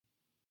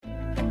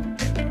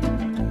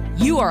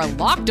You are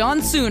Locked On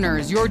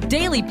Sooners, your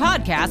daily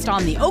podcast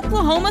on the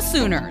Oklahoma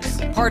Sooners.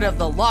 Part of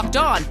the Locked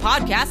On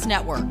Podcast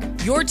Network,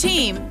 your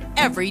team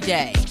every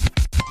day.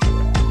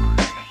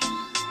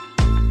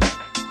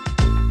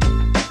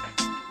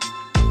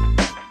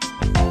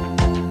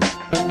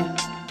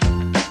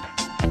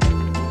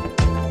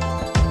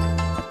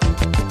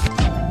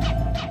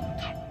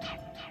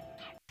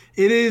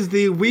 It is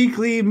the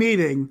weekly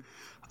meeting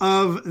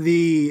of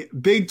the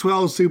Big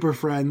 12 Super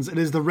Friends. It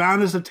is the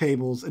roundest of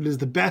tables. It is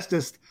the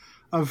bestest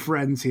of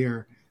friends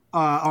here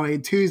on a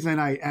Tuesday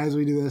night as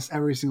we do this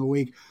every single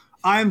week.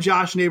 I am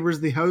Josh Neighbors,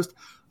 the host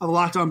of the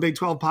Locked On Big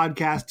 12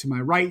 podcast. To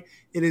my right,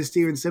 it is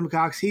Steven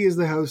Simcox. He is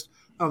the host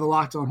of the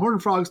Locked On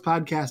Horned Frogs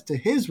podcast. To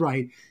his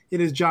right,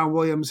 it is John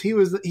Williams. He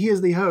is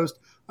the host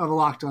of the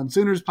Locked On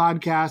Sooners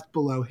podcast.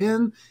 Below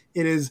him,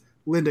 it is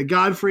Linda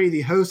Godfrey,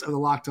 the host of the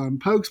Locked On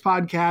Pokes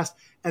podcast.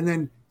 And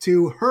then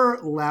to her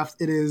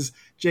left, it is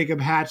Jacob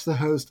Hatch, the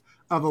host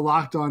of the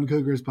Locked On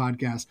Cougars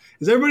podcast.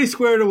 Is everybody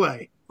squared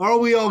away? Are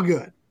we all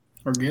good?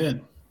 We're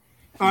good.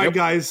 All right,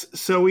 guys.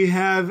 So we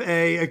have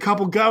a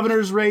couple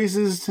governor's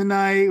races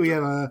tonight. We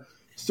have a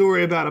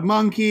story about a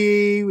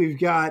monkey. We've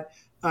got,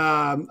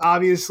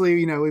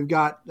 obviously, we've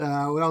got,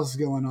 what else is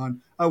going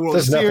on? A World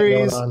There's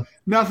Series.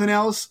 Nothing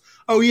else.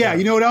 Oh, yeah.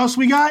 You know what else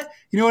we got?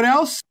 You know what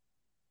else?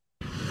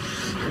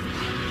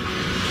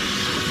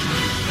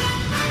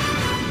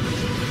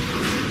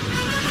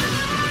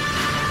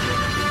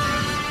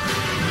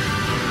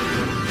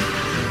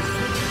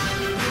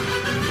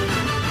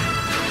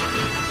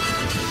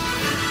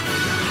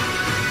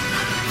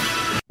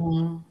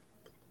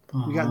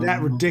 We got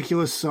that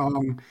ridiculous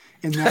song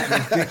and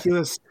that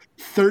ridiculous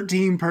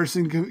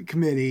 13-person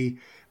committee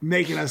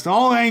making us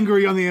all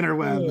angry on the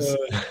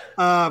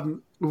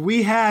interwebs.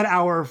 We had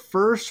our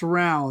first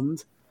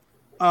round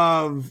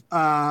of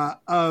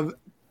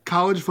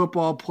college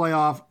football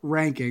playoff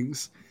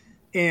rankings,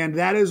 and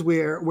that is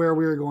where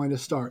we're going to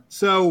start.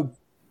 So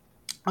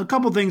a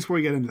couple things before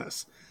we get into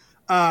this.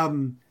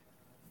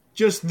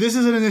 Just this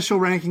is an initial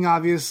ranking,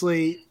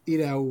 obviously.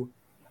 You're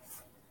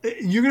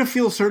going to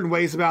feel certain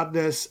ways about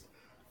this.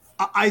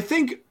 I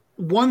think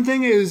one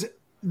thing is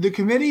the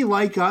committee,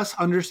 like us,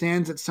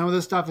 understands that some of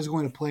this stuff is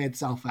going to play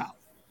itself out.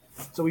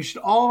 So we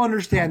should all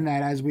understand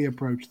that as we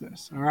approach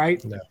this, all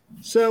right? No.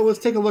 So let's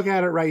take a look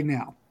at it right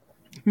now.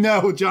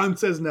 No, John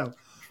says no.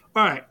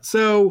 All right,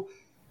 so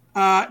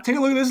take a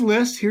look at this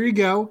list. Here you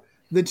go.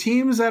 The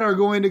teams that are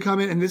going to come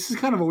in, and this is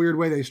kind of a weird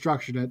way they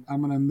structured it.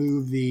 I'm going to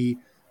move the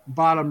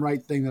bottom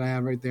right thing that I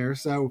have right there.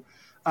 So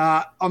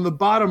on the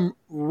bottom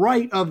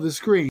right of the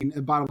screen,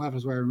 and bottom left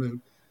is where I moved.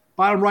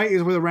 Bottom right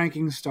is where the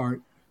rankings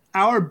start.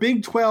 Our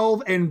Big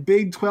 12 and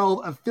Big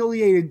 12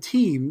 affiliated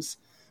teams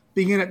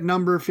begin at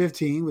number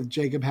 15 with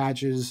Jacob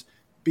Hatch's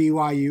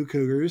BYU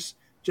Cougars.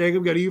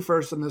 Jacob, go to you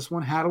first on this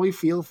one. How do we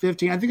feel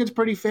 15? I think it's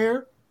pretty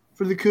fair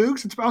for the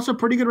Cougs. It's also a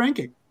pretty good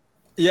ranking.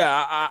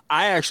 Yeah,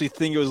 I actually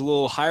think it was a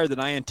little higher than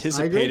I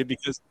anticipated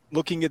because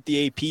looking at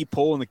the AP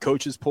poll and the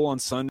coaches poll on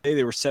Sunday,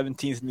 they were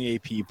 17th in the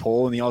AP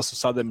poll, and you also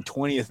saw them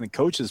 20th in the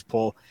coaches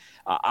poll.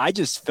 I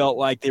just felt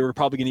like they were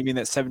probably going to be in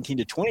that 17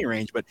 to 20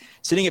 range, but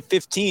sitting at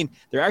 15,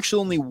 they're actually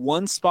only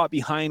one spot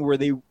behind where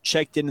they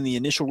checked in the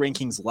initial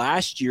rankings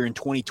last year in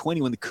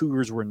 2020 when the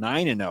Cougars were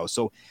 9-0.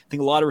 So I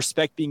think a lot of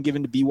respect being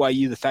given to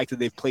BYU, the fact that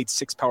they've played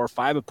 6 Power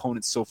 5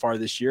 opponents so far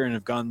this year and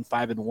have gone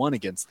 5-1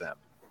 against them.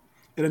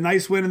 And a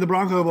nice win in the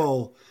Bronco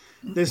Bowl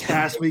this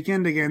past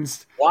weekend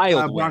against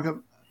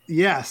Bronco.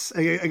 Yes,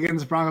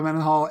 against Bronco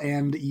Mendenhall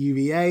and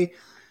UVA.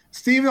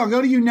 Steven, I'll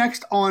go to you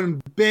next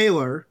on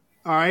Baylor.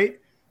 All right.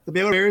 The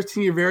Baylor Bears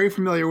team you're very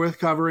familiar with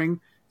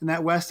covering in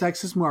that West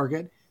Texas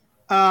market.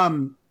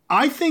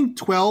 I think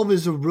 12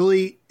 is a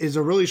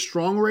really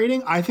strong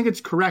rating. I think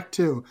it's correct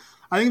too.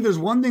 I think there's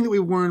one thing that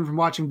we've learned from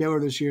watching Baylor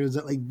this year is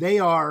that they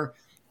are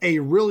a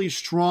really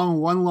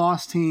strong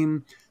one-loss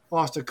team.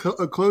 Lost a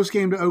close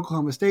game to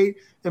Oklahoma State,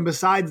 and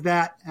besides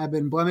that, have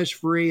been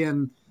blemish-free.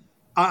 And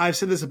I've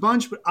said this a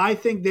bunch, but I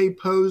think they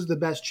pose the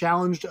best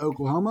challenge to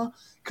Oklahoma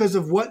because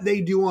of what they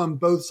do on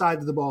both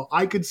sides of the ball.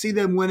 I could see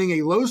them winning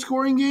a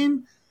low-scoring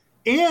game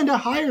and a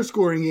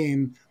higher-scoring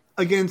game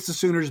against the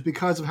Sooners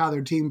because of how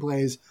their team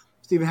plays.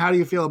 Steven, how do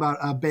you feel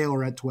about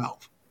Baylor at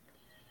 12?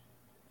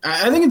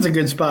 I think it's a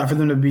good spot for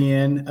them to be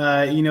in.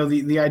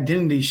 The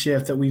identity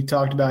shift that we've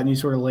talked about and you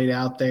sort of laid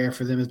out there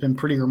for them has been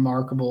pretty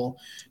remarkable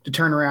to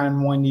turn around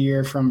in 1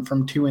 year from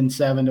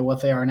 2-7 to what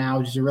they are now,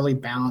 which is a really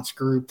balanced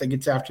group that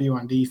gets after you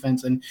on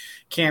defense and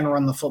can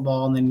run the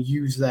football and then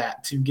use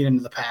that to get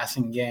into the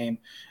passing game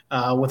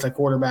with a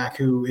quarterback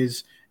who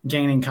is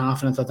gaining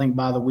confidence, I think,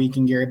 by the week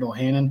in Gary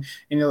Bohannon.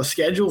 The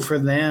schedule for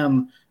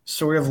them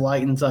sort of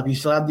lightens up. You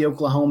still have the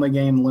Oklahoma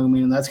game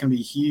looming, and that's going to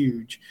be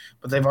huge.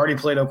 But they've already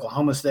played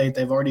Oklahoma State.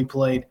 They've already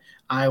played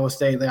Iowa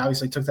State. They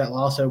obviously took that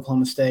loss to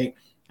Oklahoma State,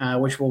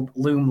 which will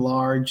loom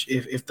large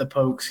if the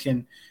Pokes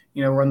can,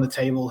 run the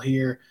table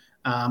here.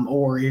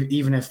 Or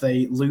even if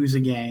they lose a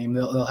game,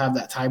 they'll have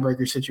that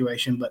tiebreaker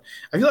situation. But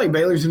I feel like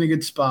Baylor's in a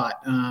good spot.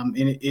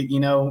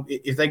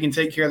 If they can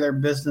take care of their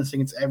business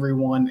against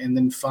everyone and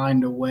then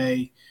find a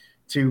way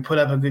to put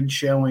up a good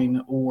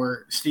showing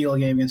or steal a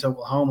game against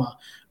Oklahoma,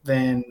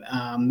 then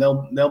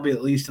they'll be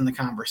at least in the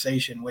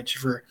conversation, which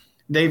for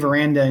Dave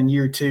Aranda in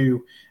year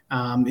 2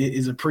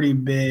 is a pretty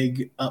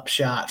big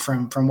upshot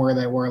from where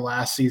they were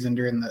last season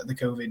during the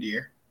COVID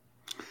year.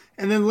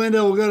 And then,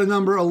 Linda, we'll go to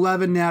number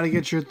 11 now to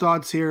get your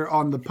thoughts here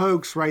on the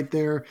Pokes right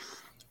there.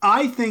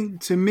 I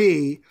think, to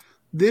me,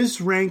 this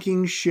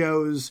ranking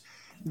shows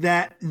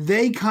that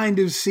they kind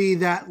of see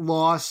that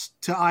loss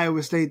to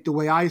Iowa State the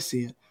way I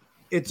see it.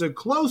 It's a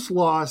close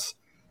loss,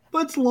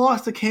 but it's a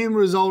loss that came as a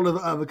result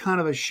of a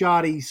kind of a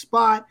shoddy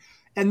spot,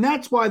 and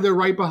that's why they're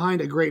right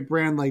behind a great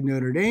brand like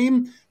Notre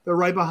Dame. They're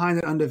right behind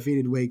an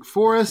undefeated Wake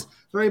Forest.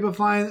 They're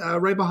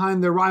right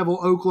behind their rival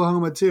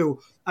Oklahoma, too.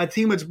 A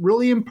team that's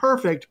really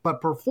imperfect,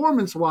 but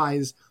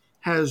performance-wise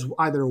has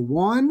either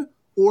won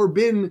or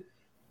been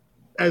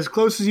as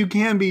close as you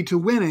can be to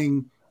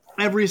winning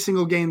every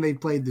single game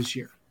they've played this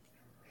year.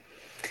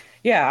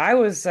 Yeah, I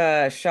was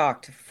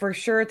shocked. For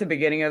sure at the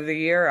beginning of the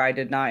year, I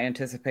did not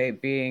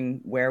anticipate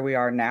being where we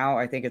are now.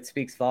 I think it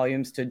speaks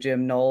volumes to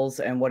Jim Knowles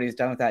and what he's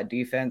done with that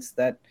defense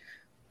that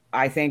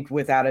I think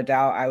without a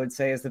doubt I would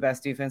say is the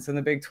best defense in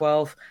the Big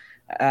 12.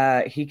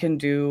 He can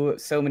do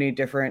so many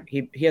different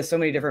he has so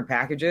many different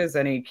packages,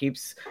 and he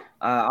keeps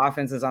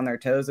offenses on their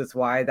toes. It's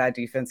why that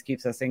defense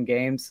keeps us in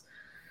games.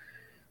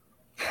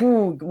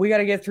 We got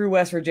to get through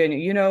West Virginia.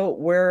 You know,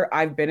 where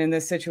I've been in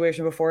this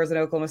situation before as an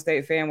Oklahoma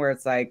State fan, where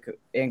it's like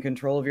in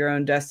control of your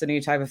own destiny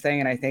type of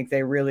thing. And I think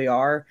they really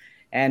are.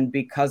 And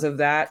because of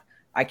that,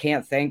 I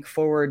can't think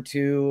forward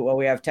to, well,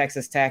 we have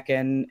Texas Tech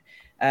and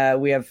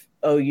we have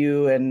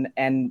OU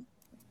and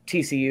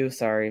TCU,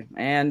 sorry.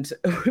 And,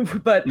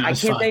 but no,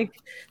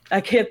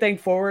 I can't think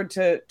forward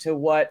to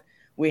what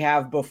we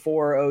have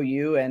before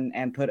OU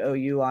and put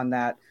OU on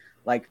that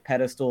like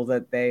pedestal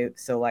that they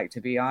so like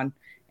to be on.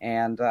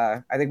 And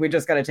I think we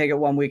just got to take it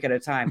 1 week at a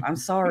time. I'm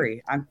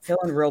sorry. I'm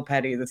feeling real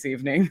petty this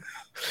evening.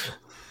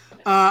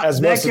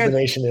 As most of the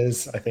nation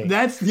is, I think.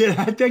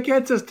 That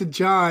gets us to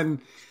John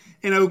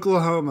in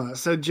Oklahoma.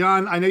 So,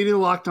 John, I know you're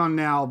locked on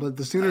now, but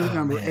the Sooners are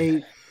number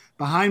 8,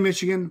 behind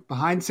Michigan,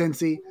 behind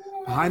Cincy,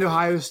 behind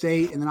Ohio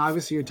State, and then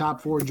obviously your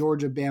top 4,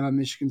 Georgia, Bama,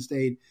 Michigan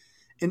State,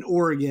 and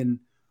Oregon.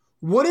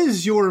 What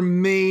is your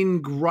main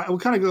gripe? We'll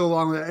kind of go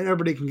along with it.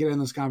 Everybody can get in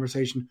this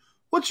conversation.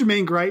 What's your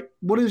main gripe?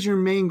 What is your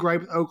main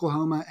gripe with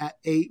Oklahoma at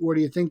 8? Where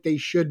do you think they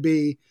should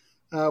be?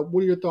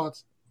 What are your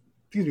thoughts?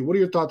 What are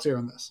your thoughts here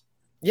on this?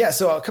 Yeah,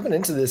 so coming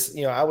into this,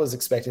 I was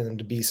expecting them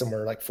to be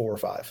somewhere like 4 or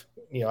 5.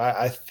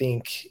 I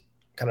think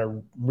kind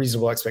of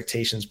reasonable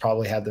expectations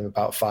probably had them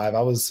about 5.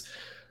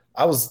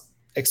 I was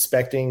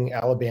expecting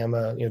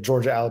Alabama,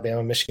 Georgia,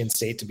 Alabama, Michigan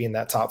State to be in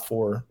that top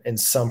 4 in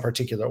some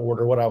particular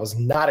order. What I was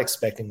not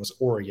expecting was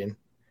Oregon.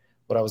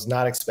 What I was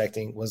not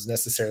expecting was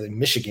necessarily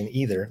Michigan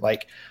either.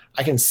 Like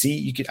I can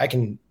see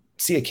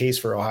a case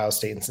for Ohio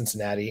State and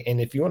Cincinnati. And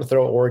if you want to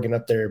throw Oregon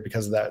up there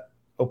because of that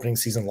opening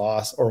season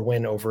loss or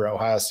win over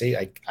Ohio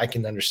State, I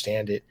can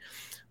understand it.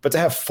 But to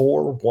have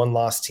 4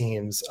 one-loss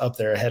teams up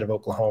there ahead of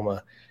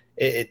Oklahoma,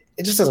 it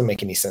just doesn't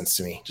make any sense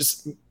to me.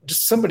 Just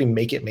somebody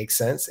make it make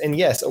sense. And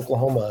yes,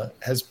 Oklahoma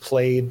has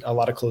played a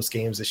lot of close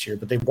games this year,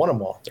 but they've won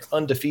them all. They're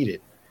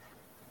undefeated.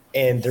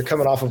 And they're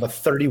coming off of a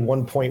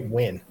 31-point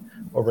win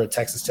over a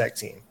Texas Tech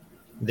team.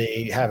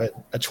 They have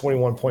a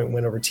 21-point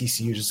win over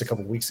TCU just a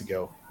couple weeks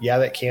ago. Yeah,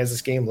 that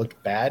Kansas game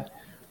looked bad,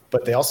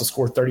 but they also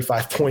scored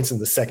 35 points in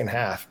the second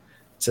half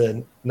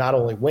to not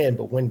only win,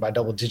 but win by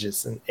double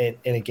digits in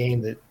a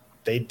game that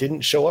they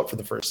didn't show up for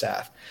the first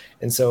half.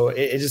 And so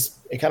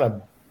it kind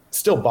of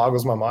still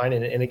boggles my mind.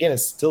 And again,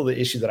 it's still the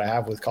issue that I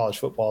have with college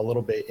football a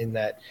little bit, in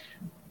that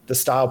the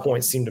style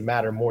points seem to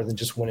matter more than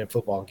just winning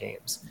football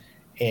games.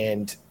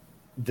 And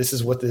this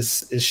is what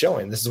this is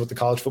showing. This is what the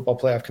College Football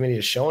Playoff Committee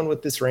is showing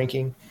with this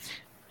ranking.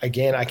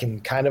 Again, I can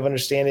kind of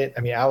understand it.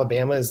 I mean,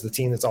 Alabama is the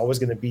team that's always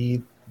going to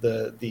be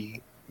the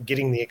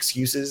getting the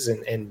excuses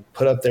and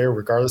put up there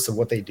regardless of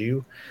what they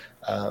do.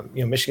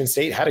 Michigan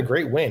State had a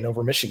great win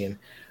over Michigan,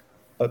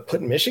 but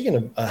putting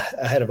Michigan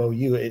ahead of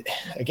OU, it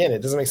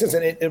doesn't make sense.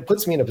 And it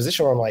puts me in a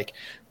position where I'm like,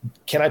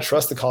 can I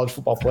trust the College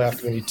Football Playoff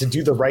Committee to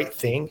do the right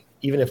thing,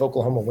 even if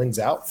Oklahoma wins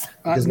out?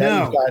 Because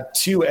now you've got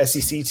 2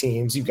 SEC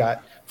teams, you've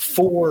got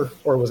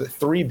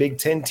 3 Big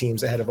Ten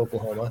teams ahead of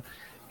Oklahoma.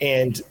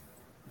 And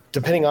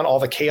depending on all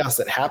the chaos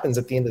that happens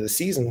at the end of the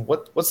season,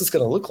 what's this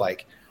going to look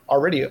like?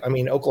 Already, I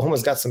mean,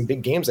 Oklahoma's got some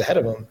big games ahead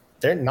of them.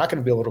 They're not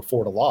going to be able to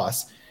afford a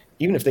loss.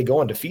 Even if they go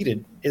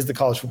undefeated, is the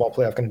College Football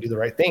Playoff going to do the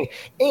right thing?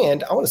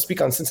 And I want to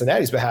speak on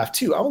Cincinnati's behalf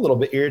too. I'm a little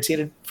bit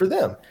irritated for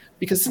them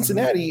because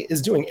Cincinnati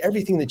is doing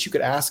everything that you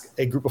could ask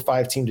a Group of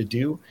 5 team to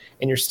do,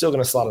 and you're still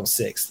going to slot them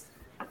 6th.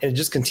 And it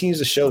just continues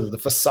to show that the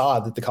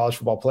facade that the College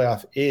Football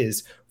Playoff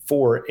is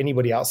for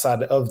anybody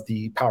outside of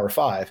the Power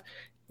 5,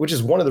 which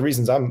is one of the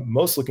reasons I'm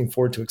most looking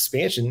forward to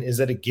expansion, is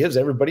that it gives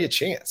everybody a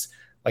chance.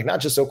 Like not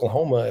just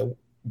Oklahoma,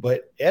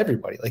 but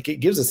everybody. Like it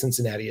gives a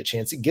Cincinnati a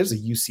chance. It gives a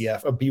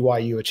UCF, a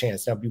BYU a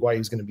chance. Now BYU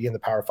is going to be in the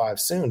Power 5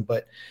 soon,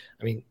 but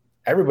I mean,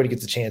 everybody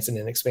gets a chance in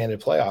an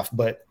expanded playoff.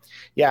 But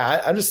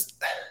yeah,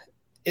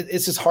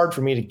 it's just hard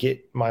for me to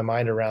get my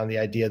mind around the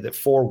idea that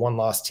 4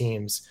 one-loss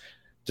teams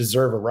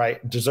deserve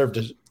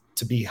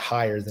to be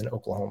higher than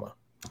Oklahoma.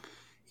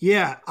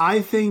 Yeah,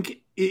 I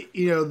think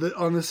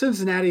on the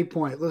Cincinnati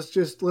point, let's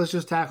just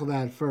tackle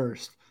that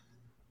first.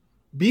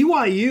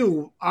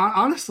 BYU,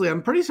 honestly,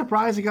 I'm pretty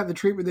surprised they got the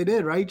treatment they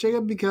did, right,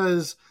 Jacob?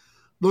 Because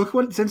look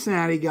what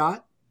Cincinnati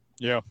got.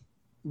 Yeah.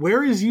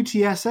 Where is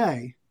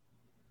UTSA?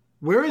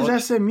 Where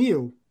is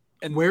SMU?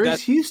 And where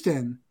is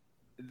Houston?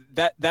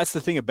 That's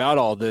the thing about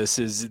all this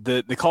is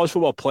the College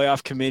Football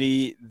Playoff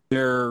Committee,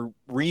 their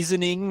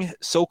reasoning,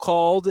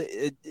 so-called,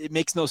 it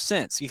makes no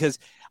sense because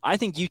I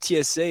think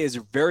UTSA is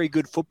a very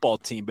good football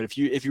team. But if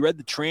you read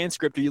the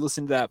transcript or you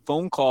listened to that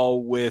phone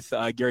call with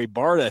Gary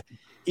Barta,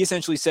 he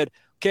essentially said,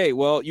 okay,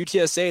 well,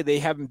 UTSA, they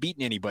haven't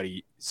beaten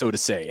anybody, so to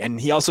say. And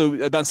he also,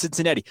 about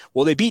Cincinnati,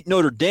 well, they beat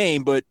Notre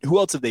Dame, but who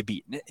else have they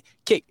beaten?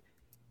 Okay,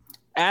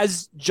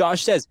 as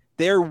Josh says,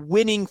 they're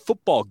winning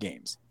football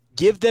games.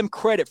 Give them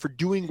credit for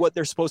doing what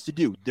they're supposed to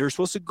do. They're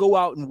supposed to go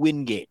out and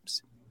win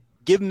games.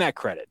 Give them that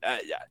credit.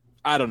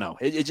 I don't know.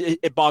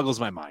 It boggles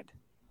my mind.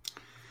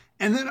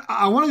 And then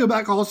I want to go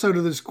back also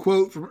to this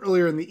quote from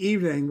earlier in the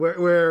evening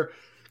where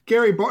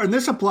Gary Barta, and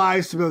this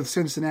applies to both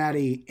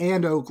Cincinnati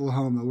and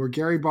Oklahoma, where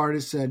Gary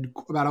Barta said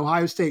about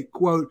Ohio State,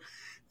 quote,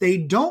 they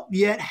don't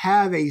yet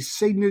have a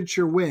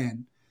signature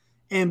win.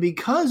 And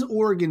because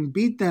Oregon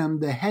beat them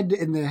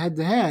in the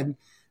head-to-head,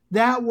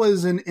 that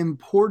was an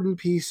important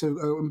piece of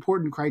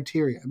important part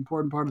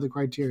of the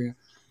criteria.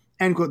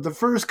 End quote. The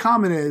first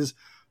comment is,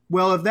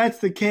 well, if that's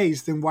the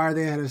case, then why are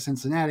they ahead of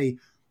Cincinnati?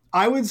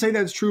 I would say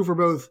that's true for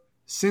both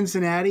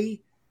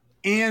Cincinnati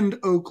and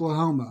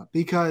Oklahoma,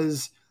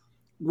 because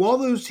while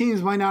those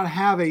teams might not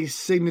have a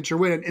signature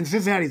win, and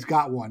Cincinnati's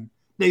got one,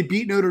 they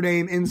beat Notre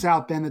Dame in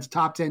South Bend. It's a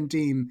top 10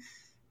 team.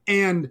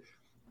 And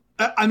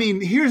I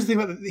mean, here's the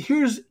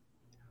thing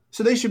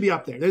so they should be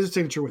up there. There's a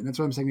signature win. That's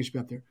what I'm saying. They should be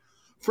up there.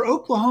 For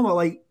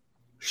Oklahoma,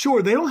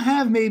 sure, they don't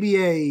have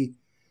maybe a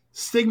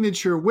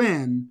signature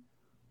win,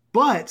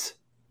 but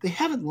they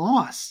haven't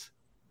lost.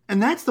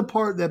 And that's the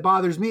part that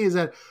bothers me is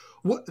that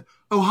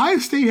Ohio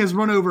State has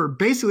run over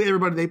basically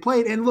everybody they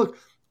played. And look,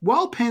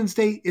 while Penn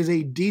State is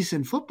a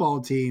decent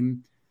football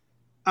team,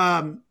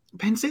 Penn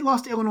State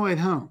lost to Illinois at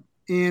home.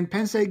 And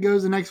Penn State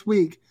goes the next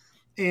week,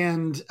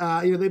 and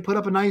they put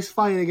up a nice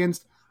fight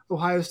against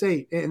Ohio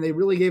State, and they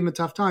really gave them a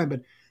tough time.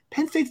 But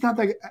Penn State's not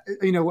that.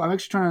 I'm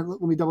actually trying to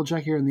let me double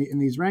check here in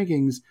these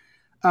rankings.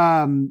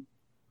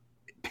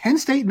 Penn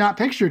State not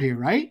pictured here,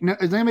 right? No,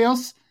 is anybody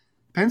else?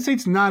 Penn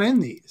State's not in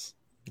these.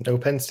 No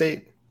Penn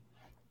State.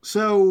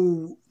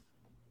 So,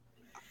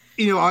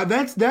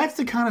 that's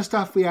the kind of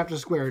stuff we have to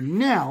square.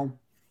 Now,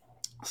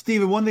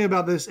 Stephen, one thing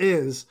about this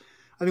is,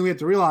 I think we have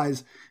to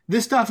realize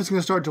this stuff is going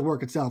to start to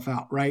work itself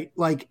out, right?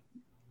 It's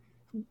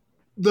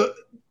going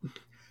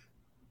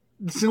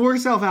to work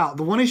itself out.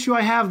 The one issue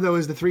I have, though,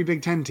 is the 3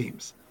 Big Ten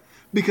teams,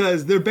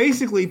 because they're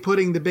basically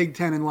putting the Big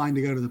Ten in line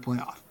to go to the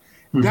playoff.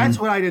 Mm-hmm. That's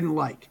what I didn't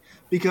like,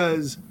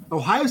 because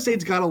Ohio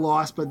State's got a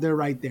loss, but they're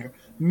right there.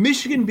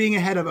 Michigan being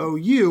ahead of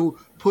OU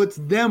puts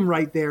them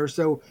right there.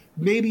 So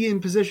maybe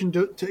in position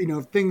to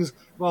if things,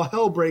 while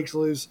hell breaks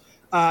loose,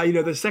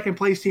 the second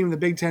place team in the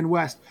Big Ten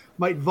West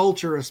might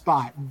vulture a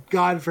spot.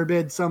 God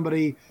forbid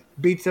somebody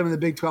beats them in the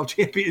Big Ten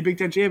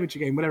championship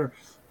game, whatever.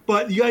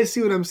 But you guys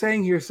see what I'm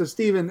saying here. So,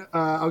 Steven,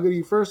 I'll go to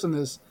you first on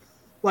this.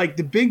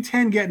 The Big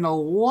Ten getting a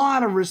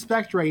lot of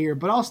respect right here,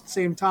 but also at the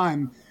same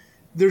time,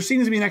 there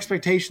seems to be an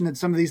expectation that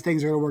some of these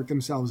things are going to work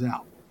themselves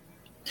out.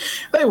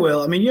 They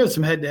will. I mean, you have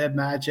some head-to-head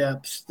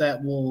matchups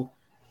that will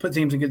put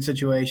teams in good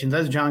situations.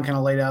 As John kind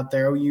of laid out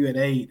there, OU at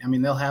 8, I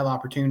mean, they'll have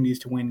opportunities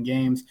to win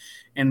games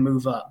and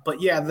move up. But,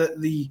 yeah,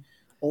 the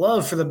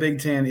love for the Big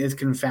Ten is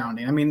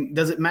confounding. I mean,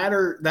 does it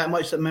matter that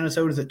much that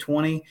Minnesota's at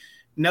 20?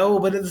 No,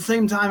 but at the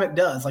same time, it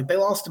does. They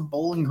lost to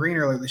Bowling Green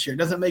earlier this year. It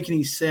doesn't make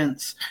any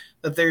sense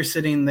that they're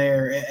sitting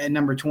there at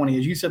number 20.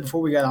 As you said before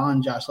we got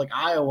on, Josh,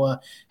 Iowa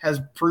has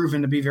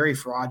proven to be very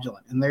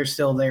fraudulent, and they're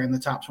still there in the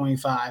top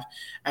 25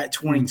 at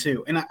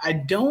 22. And I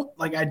don't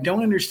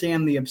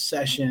understand the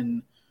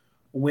obsession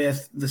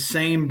with the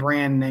same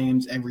brand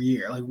names every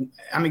year.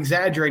 I'm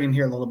exaggerating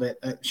here a little bit,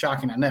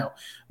 shocking, I know.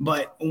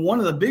 But one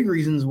of the big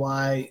reasons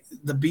why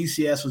the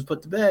BCS was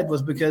put to bed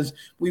was because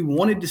we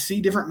wanted to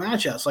see different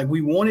matchups. We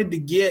wanted to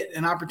get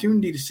an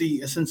opportunity to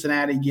see a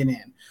Cincinnati get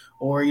in,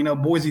 or,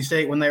 Boise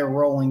State, when they were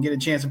rolling, get a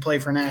chance to play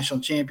for a national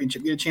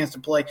championship, get a chance to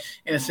play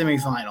in a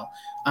semifinal.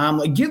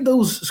 Give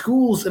those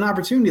schools an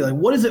opportunity.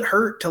 What does it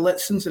hurt to let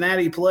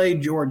Cincinnati play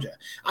Georgia?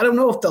 I don't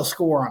know if they'll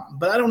score on them,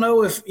 but I don't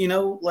know if,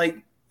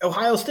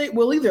 Ohio State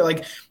will either.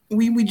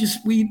 We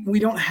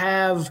don't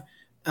have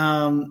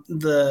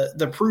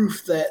the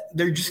proof that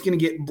they're just going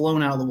to get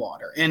blown out of the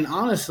water. And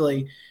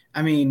honestly,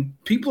 I mean,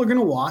 people are going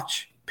to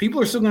watch.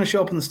 People are still going to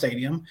show up in the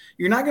stadium.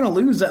 You're not going to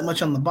lose that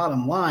much on the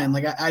bottom line.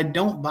 I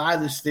don't buy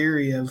this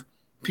theory of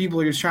people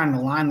are just trying to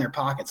line their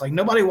pockets.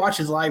 Nobody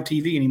watches live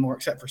TV anymore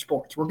except for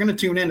sports. We're going to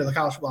tune into the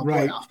college football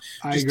playoff.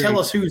 Just tell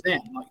us who's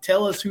in.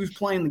 Tell us who's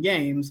playing the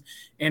games,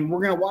 and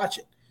we're going to watch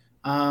it.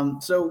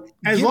 So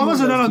as long as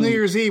they're not on New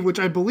Year's Eve, which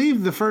I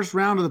believe the first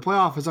round of the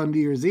playoff is on New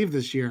Year's Eve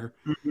this year,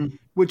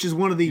 which is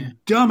one of the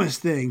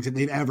dumbest things that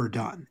they've ever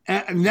done.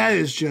 And that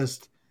is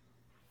just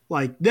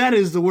like, that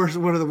is the worst,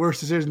 one of the worst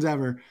decisions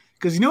ever.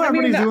 Because you know what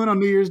everybody's doing on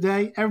New Year's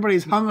Day?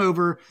 Everybody's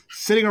hungover,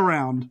 sitting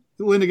around.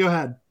 Linda, go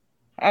ahead.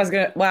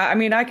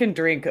 I can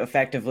drink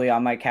effectively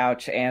on my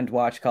couch and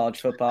watch college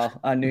football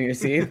on New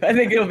Year's Eve. I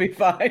think it'll be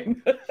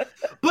fine.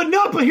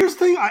 But here's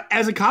the thing.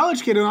 As a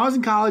college kid, when I was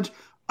in college,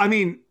 I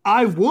mean,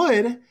 I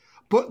would,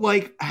 but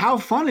like, how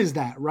fun is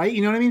that, right?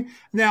 You know what I mean?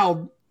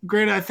 Now,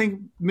 granted, I think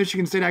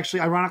Michigan State actually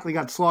ironically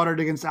got slaughtered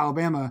against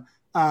Alabama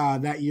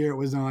that year. It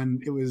was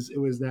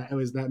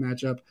that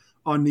matchup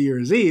on New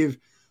Year's Eve.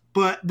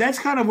 But that's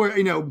kind of where,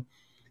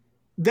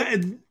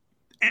 that,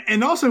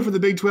 and also for the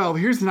Big 12,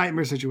 here's the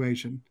nightmare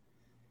situation.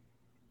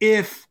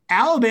 If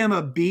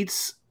Alabama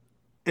beats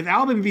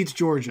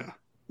Georgia,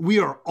 we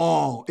are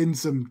all in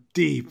some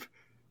deep,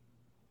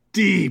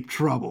 deep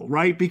trouble,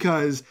 right?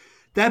 Because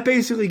that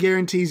basically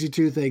guarantees you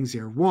two things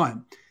here.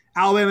 One,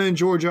 Alabama and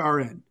Georgia are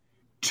in.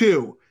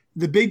 Two,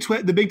 the Big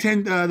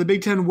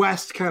Ten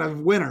West kind of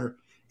winner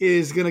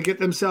is going to get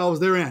themselves,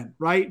 they're in,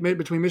 right?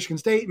 Between Michigan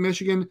State,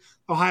 Michigan,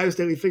 Ohio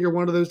State, we figure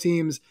one of those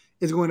teams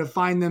is going to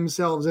find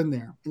themselves in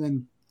there. And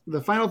then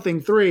the final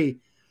thing, three,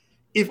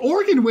 if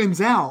Oregon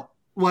wins out,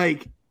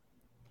 like,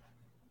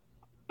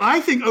 I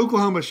think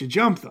Oklahoma should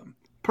jump them,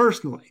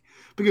 personally,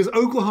 because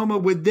Oklahoma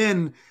would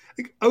then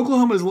 –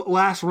 Oklahoma's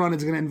last run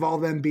is going to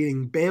involve them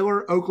beating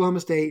Baylor, Oklahoma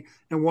State,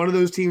 and one of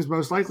those teams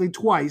most likely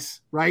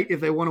twice, right,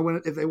 if they want to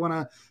win, if they want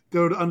to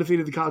go to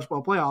undefeated the college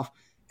football playoff,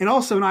 and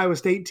also an Iowa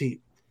State team.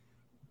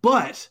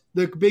 But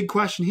the big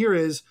question here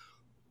is,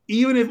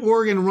 even if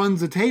Oregon runs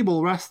the table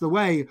the rest of the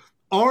way,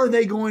 are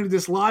they going to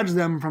dislodge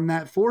them from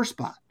that 4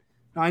 spot?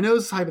 Now, I know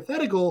this is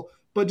hypothetical,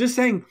 but just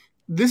saying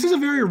this is a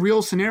very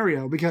real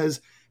scenario,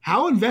 because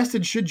how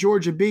invested should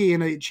Georgia be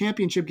in a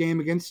championship game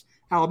against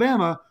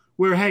Alabama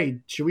where, hey,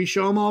 should we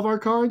show them all of our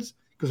cards?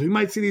 Because we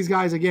might see these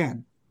guys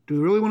again. Do we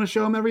really want to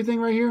show them everything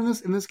right here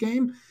in this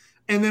game?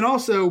 And then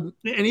also,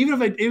 and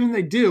even if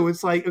they do,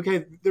 it's like,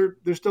 okay,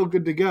 they're still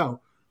good to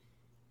go.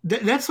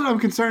 That's what I'm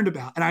concerned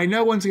about. And I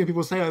know once again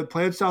people say, it'll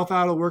play itself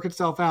out, it'll work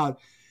itself out.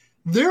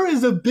 There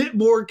is a bit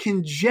more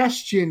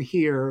congestion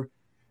here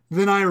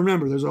than I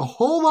remember. There's a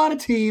whole lot of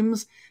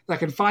teams that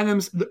can find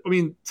them. I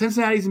mean,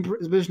 Cincinnati's in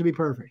position to be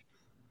perfect.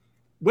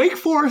 Wake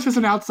Forest is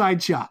an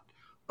outside shot.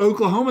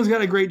 Oklahoma's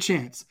got a great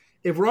chance.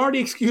 If we're already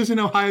excusing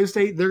Ohio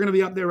State, they're going to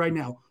be up there right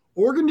now.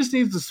 Oregon just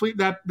needs to sweep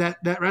that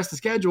rest of the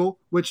schedule,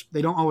 which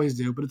they don't always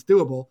do, but it's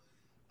doable.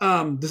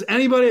 Does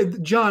anybody,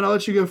 John, I'll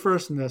let you go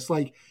first in this.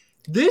 Like,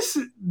 this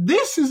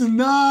is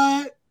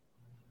not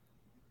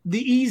the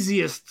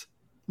easiest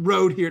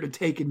road here to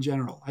take in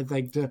general. I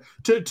think to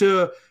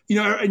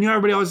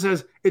everybody always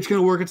says it's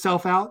going to work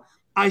itself out.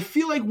 I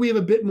feel like we have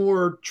a bit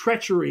more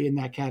treachery in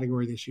that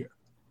category this year.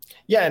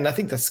 Yeah, and I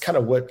think that's kind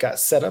of what got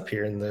set up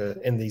here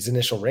in these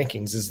initial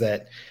rankings is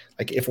that,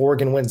 like, if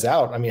Oregon wins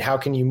out, I mean, how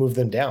can you move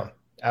them down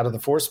out of the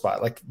 4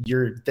 spot? Like,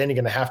 you're then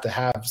going to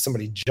have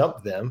somebody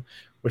jump them,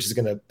 which is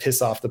going to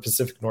piss off the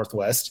Pacific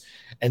Northwest.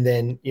 And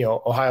then,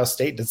 Ohio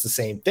State does the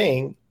same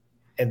thing.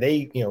 And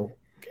they,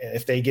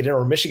 if they get in,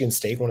 or Michigan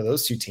State, one of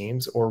those two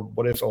teams, or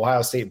what if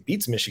Ohio State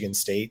beats Michigan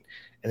State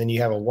and then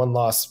you have a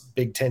 1-loss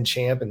Big Ten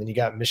champ and then you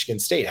got Michigan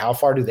State? How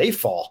far do they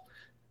fall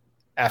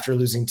after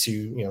losing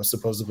to,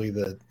 supposedly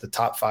the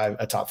top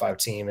 5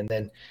 team? And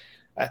then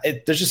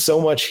there's just so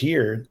much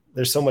here.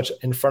 There's so much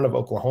in front of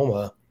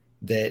Oklahoma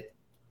that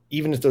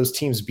even if those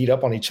teams beat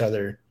up on each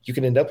other, you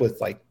can end up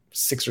with like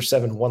 6 or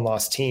 7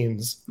 1-loss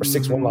teams or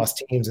 6 1-loss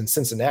teams in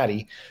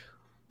Cincinnati.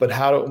 But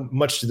how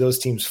much do those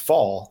teams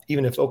fall?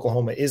 Even if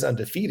Oklahoma is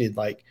undefeated,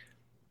 like,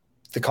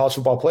 the college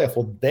football playoff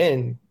will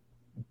then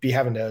be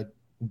having to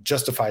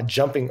justify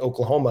jumping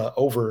Oklahoma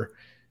over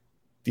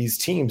these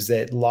teams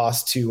that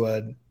lost to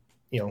a,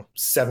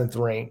 7th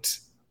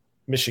ranked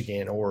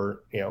Michigan,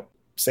 or,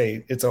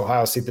 say it's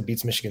Ohio State that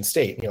beats Michigan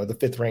State, the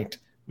 5th ranked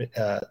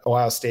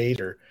Ohio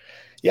State, or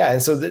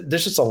and so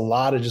there's just a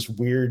lot of just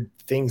weird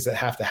things that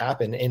have to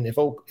happen. And if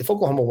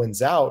Oklahoma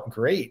wins out,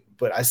 great,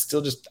 but I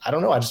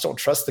don't know. I just don't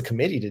trust the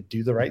committee to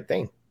do the right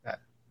thing.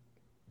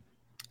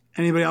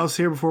 Anybody else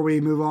here before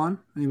we move on?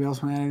 Anybody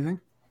else want to add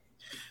anything?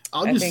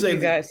 I'll just say, you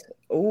guys.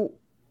 No,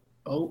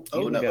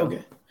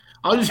 okay.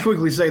 I'll just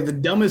quickly say the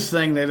dumbest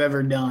thing they've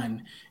ever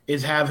done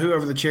is have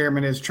whoever the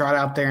chairman is trot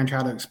out there and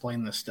try to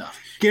explain this stuff.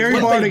 Gary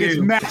Barta gets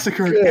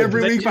massacred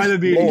every week by the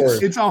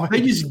beatings. It's all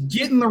they just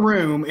get in the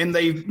room and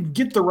they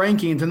get the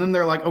rankings, and then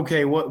they're like,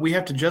 okay, we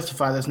have to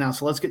justify this now,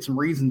 so let's get some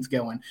reasons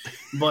going.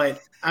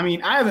 But I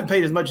mean, I haven't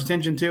paid as much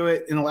attention to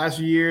it in the last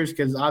few years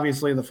because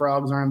obviously the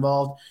frogs are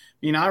involved.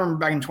 I remember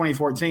back in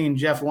 2014,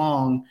 Jeff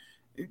Long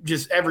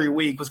just every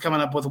week was coming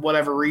up with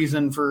whatever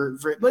reason for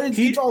but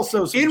it's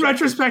also subjective. In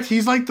retrospect,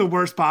 he's like the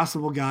worst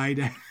possible guy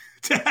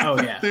to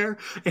have there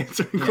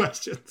answering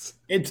questions.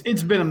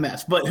 It's been a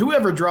mess. But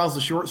whoever draws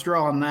the short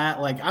straw on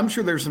that, like I'm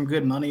sure there's some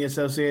good money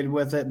associated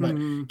with it, but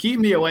keep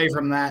me away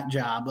from that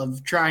job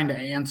of trying to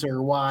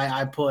answer why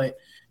I put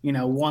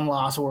one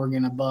loss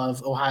Oregon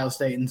above Ohio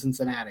State and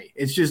Cincinnati.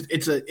 It's just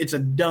it's a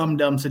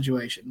dumb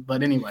situation.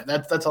 But anyway,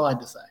 that's all I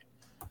had to say.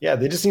 Yeah,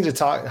 they just need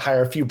to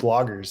hire a few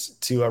bloggers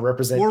to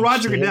represent. Or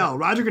Roger Goodell.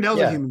 Roger Goodell's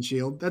a human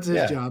shield. That's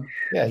his job.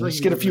 Yeah, you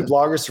just get a few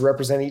bloggers to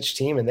represent each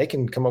team, and they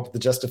can come up with the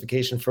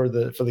justification for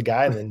the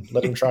guy, and then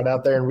let him trot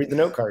out there and read the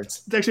note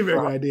cards. It's actually a very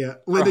good idea.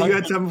 Linda, you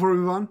had something before we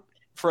move on?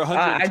 For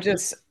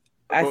 100,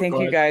 I think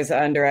you guys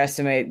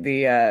underestimate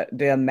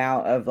the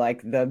amount of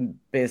like the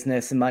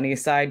business money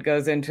side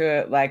goes into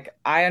it. Like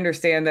I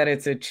understand that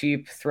it's a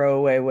cheap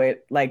throwaway way,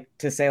 like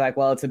to say like,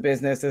 well, it's a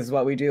business, this is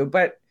what we do,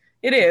 but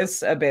it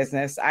is a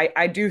business.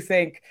 I do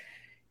think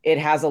it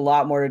has a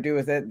lot more to do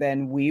with it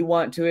than we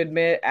want to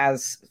admit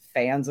as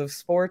fans of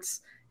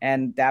sports,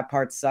 and that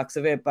part sucks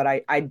of it. But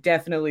I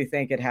definitely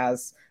think it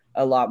has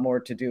a lot more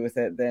to do with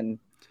it than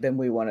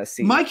we want to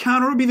see. My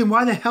counter would be, then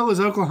why the hell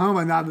is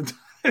Oklahoma not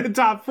in the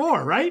top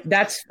 4, right?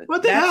 That's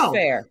hell?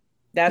 Fair.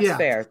 That's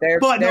fair.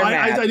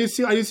 I do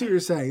see what you're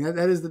saying.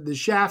 That is the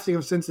shafting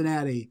of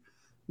Cincinnati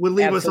would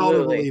leave us all to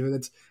believe it.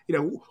 It's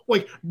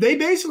like they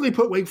basically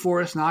put Wake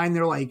Forest 9.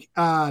 They're like,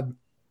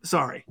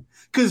 sorry,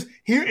 because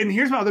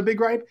here's my other big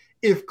gripe.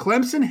 If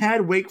Clemson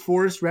had Wake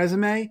Forest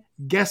resume,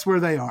 guess where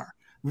they are?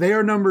 They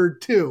are number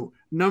two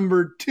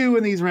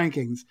in these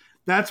rankings.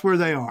 That's where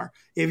they are.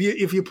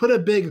 If you put a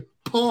big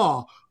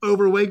paw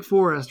over Wake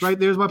Forest, right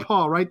there's my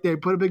paw right there.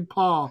 Put a big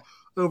paw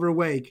over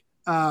Wake.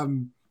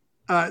 Jacob,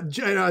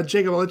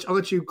 I'll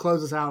let you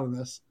close us out on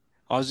this.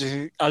 I was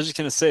just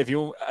gonna say, if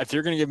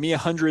you're gonna give me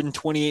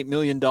 $128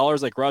 million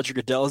like Roger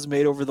Goodell has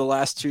made over the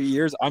last 2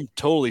 years, I'm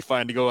totally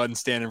fine to go out and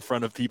stand in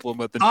front of people and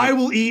let them. I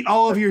will eat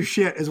all of your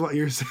shit, is what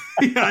you're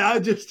saying. I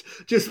just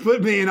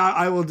put me and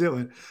I will do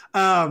it,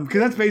 because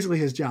that's basically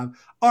his job.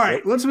 All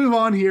right, let's move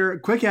on here.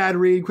 Quick ad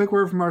read, quick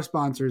word from our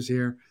sponsors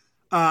here.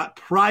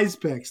 Prize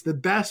Picks, the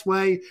best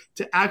way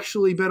to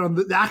actually bet on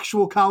the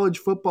actual college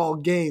football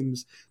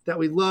games that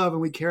we love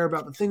and we care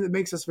about, the thing that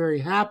makes us very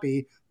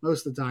happy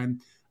most of the time.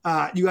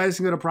 You guys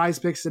can go to Prize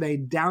Picks today.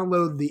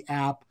 Download the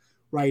app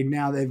right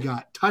now. They've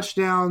got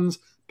touchdowns,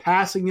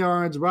 passing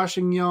yards,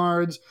 rushing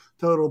yards,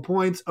 total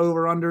points,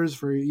 over-unders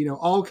for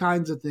all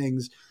kinds of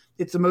things.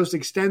 It's the most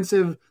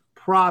extensive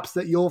props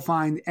that you'll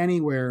find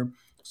anywhere.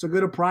 So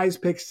go to Prize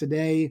Picks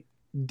today.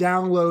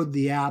 Download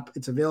the app.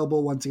 It's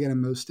available once again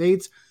in most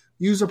states.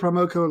 Use the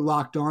promo code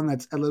Locked On.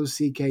 That's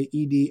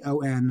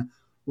LOCKEDON,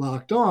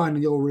 Locked On,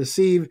 and you'll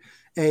receive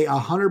a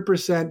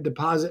 100%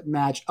 deposit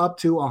match up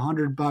to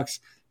 $100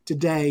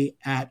 today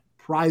at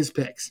Prize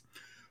Picks.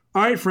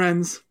 All right,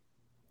 friends,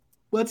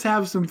 let's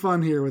have some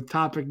fun here with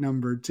topic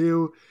number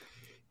 2.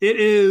 It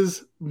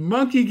is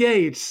Monkey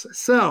Gates.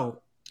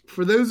 So,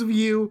 for those of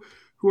you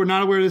who are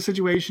not aware of the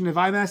situation, if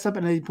I mess up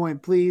at any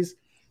point, please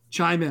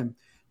chime in.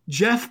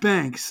 Jeff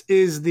Banks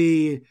is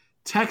the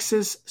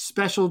Texas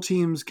special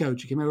teams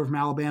coach. He came over from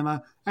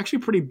Alabama. Actually,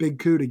 a pretty big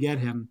coup to get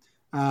him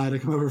to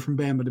come over from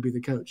Bama to be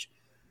the coach.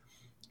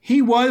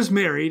 He was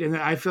married, and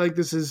I feel like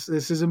this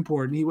is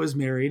important. He was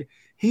married.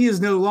 He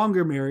is no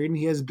longer married, and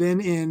he has been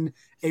in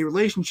a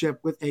relationship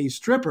with a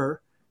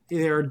stripper.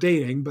 They are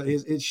dating, but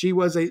she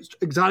was a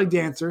exotic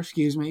dancer,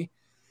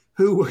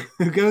 who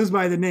goes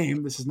by the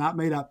name, this is not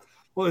made up,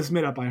 well, it's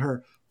made up by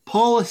her,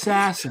 Paul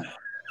Assassin.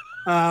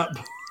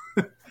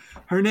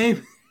 Her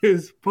name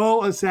is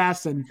Paul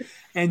Assassin,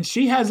 and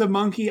she has a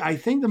monkey. I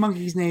think the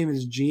monkey's name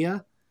is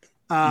Gia,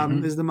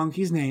 is the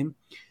monkey's name.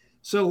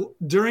 So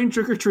during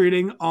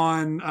trick-or-treating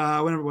on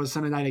whenever it was,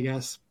 Sunday night, I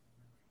guess,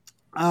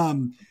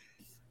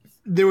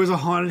 there was a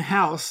haunted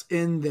house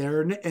in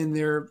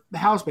their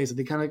house.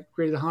 Basically, they kind of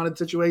created a haunted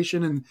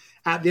situation, and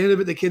at the end of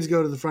it, the kids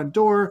go to the front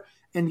door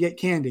and get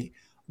candy.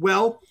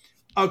 Well,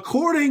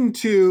 according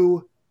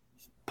to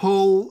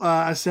Paul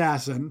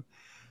Assassin,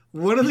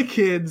 one of the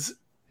kids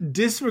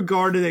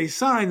disregarded a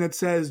sign that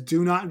says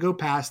 "Do not go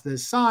past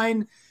this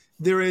sign."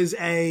 There is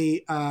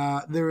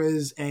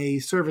a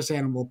service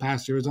animal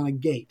past here. It's on a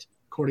gate,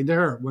 according to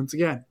her. Once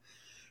again,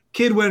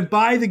 kid went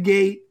by the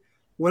gate,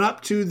 went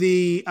up to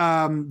the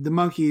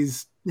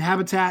monkey's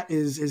habitat,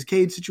 his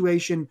cage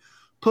situation,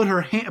 put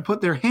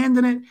their hand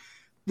in it.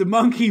 The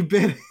monkey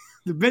bit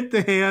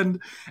the hand,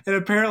 and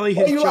apparently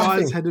his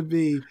jaws had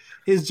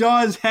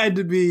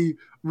to be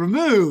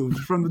removed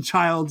from the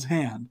child's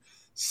hand.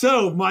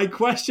 So my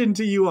question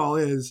to you all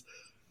is,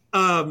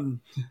 do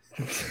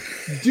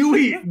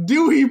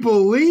we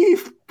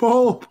believe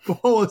Paul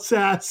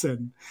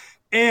Assassin?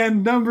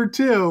 And number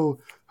 2,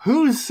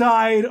 whose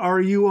side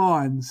are you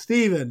on?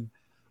 Steven,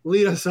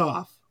 lead us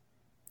off.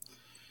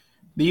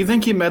 Do you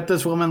think he met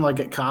this woman like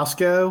at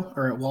Costco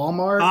or at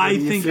Walmart? I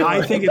think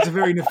it's a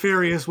very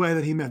nefarious way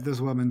that he met this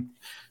woman.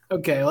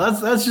 Okay, well,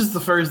 that's just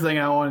the first thing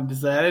I wanted to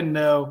say. I didn't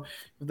know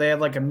if they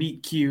had like a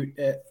meet cute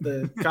at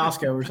the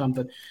Costco or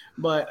something.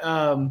 But,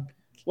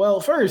 well,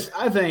 first,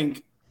 I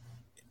think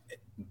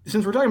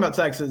since we're talking about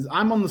Texas,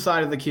 I'm on the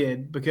side of the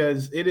kid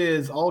because it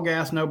is all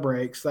gas, no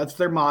brakes. That's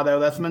their motto.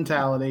 That's the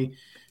mentality.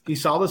 He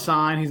saw the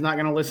sign. He's not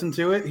going to listen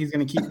to it. He's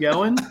going to keep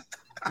going.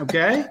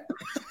 Okay.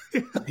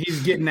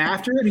 He's getting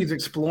after it. He's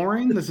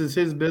exploring. This is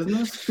his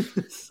business.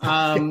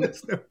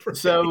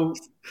 So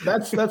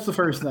that's the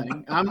first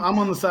thing. I'm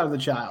on the side of the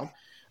child.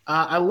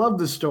 I love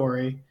this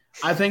story.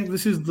 I think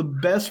this is the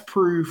best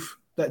proof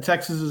that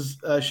Texas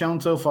has shown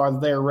so far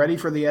that they are ready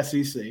for the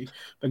SEC,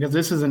 because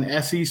this is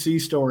an SEC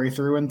story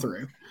through and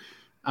through.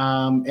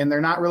 And they're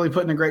not really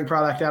putting a great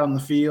product out on the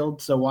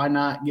field, so why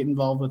not get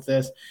involved with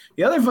this?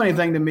 The other funny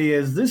thing to me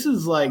is this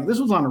was on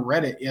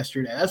Reddit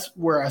yesterday. That's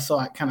where I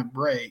saw it kind of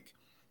break.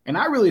 And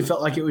I really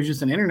felt like it was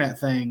just an internet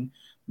thing.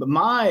 But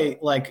my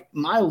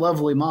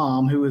lovely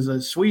mom, who is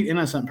a sweet,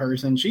 innocent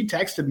person, she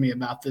texted me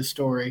about this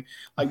story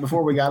like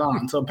before we got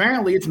on. So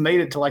apparently it's made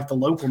it to like the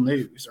local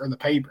news or the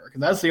paper, because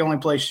that's the only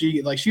place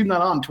she's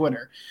not on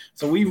Twitter.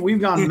 So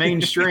we've gone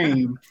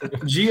mainstream.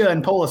 Gia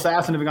and Pole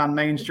Assassin have gone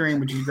mainstream,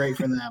 which is great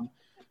for them.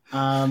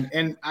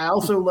 And I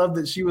also love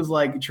that she was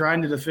like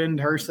trying to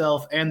defend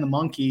herself and the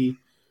monkey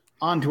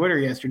on Twitter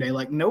yesterday.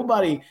 Like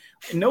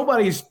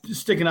nobody's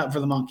sticking up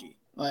for the monkey.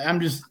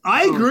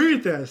 I agree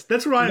with this.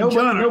 That's right.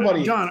 John,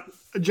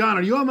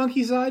 are you on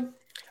monkey side?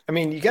 I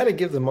mean, you got to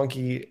give the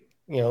monkey,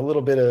 a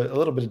little bit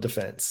of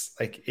defense.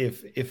 Like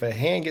if a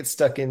hand gets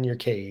stuck in your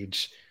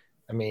cage,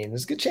 I mean,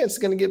 there's a good chance it's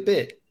going to get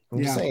bit.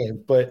 I'm just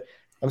saying, but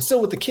I'm still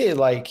with the kid.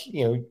 Like,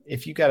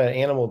 if you got an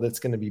animal that's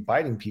going to be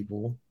biting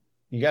people,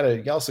 you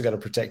also got to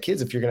protect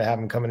kids if you're going to have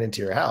them coming into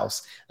your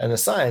house. And a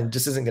sign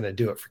just isn't going to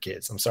do it for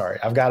kids. I'm sorry.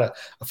 I've got a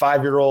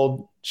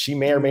 5-year-old. She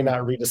may or may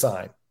not read a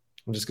sign.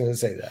 I'm just going to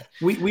say that.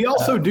 We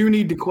also do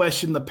need to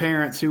question the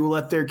parents who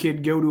let their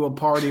kid go to a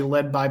party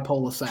led by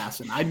Pole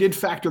Assassin. I did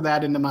factor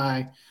that into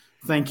my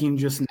thinking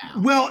just now.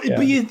 Well, yeah.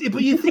 but you think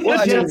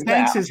it's Jeff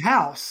Banks'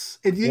 house.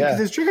 Because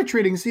it's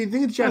trick-or-treating, so you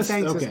think it's Jeff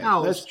Banks'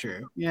 house. That's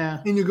true.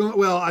 Yeah. And you're going,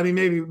 well, I mean,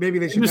 maybe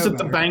they should just know at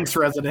the Banks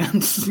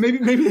residence. Maybe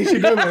they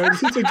should know better. It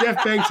seems like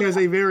Jeff Banks has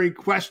a very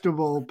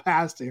questionable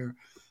past here.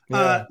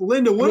 Yeah.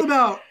 Linda, what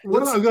about go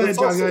ahead,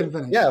 John, go ahead and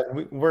finish. Yeah,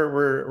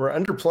 we're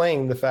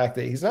underplaying the fact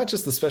that he's not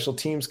just the special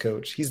teams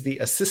coach, he's the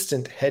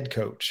assistant head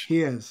coach.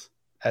 He is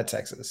at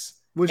Texas.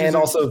 And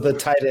also the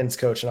tight ends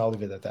coach, and I'll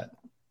leave it at that.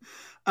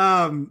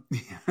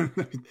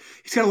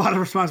 He's got a lot of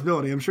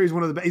responsibility. I'm sure he's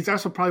one of the best. He's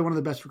also probably one of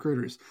the best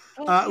recruiters.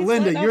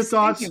 Linda, your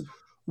thoughts?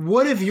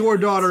 What if your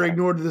daughter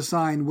ignored the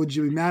sign? Would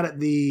you be mad at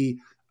the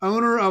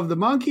owner of the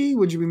monkey?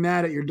 Would you be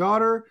mad at your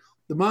daughter?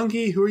 The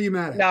monkey, who are you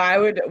mad at? No, I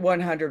would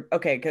 100.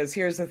 Okay, because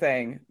here's the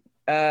thing.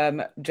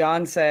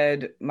 John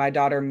said my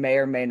daughter may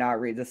or may not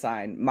read the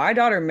sign. My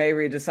daughter may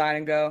read the sign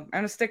and go, I'm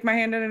going to stick my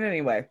hand in it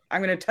anyway.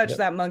 I'm going to touch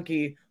that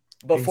monkey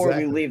before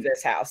we leave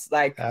this house.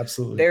 Like,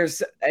 absolutely.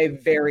 There's a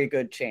very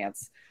good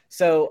chance.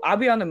 So I'll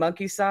be on the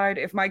monkey side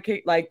if my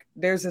kid,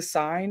 there's a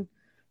sign.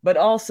 But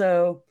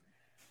also,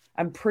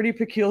 I'm pretty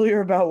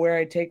peculiar about where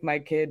I take my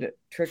kid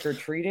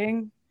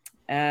trick-or-treating.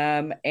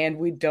 And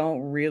we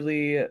don't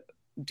really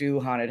do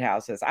haunted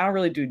houses. I don't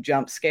really do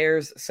jump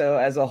scares. So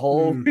as a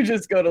whole, we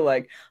just go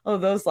to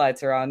those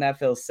lights are on. That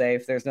feels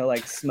safe. There's no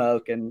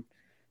smoke and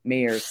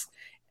mirrors.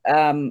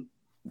 But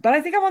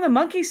I think I'm on the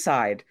monkey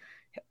side.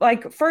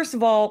 First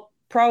of all,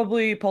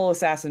 probably Pole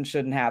Assassin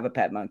shouldn't have a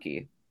pet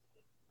monkey.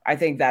 I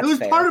think that's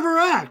fair. Part of her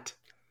act.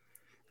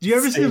 Do you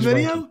ever see the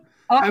video?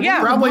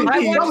 Probably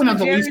not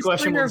the least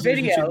questionable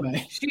video.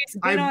 She's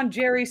been on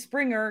Jerry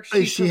Springer.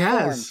 She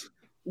has.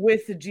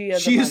 With Gia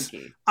the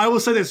monkey. I will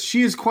say this.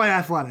 She is quite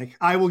athletic.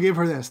 I will give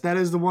her this. That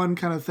is the one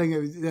kind of thing.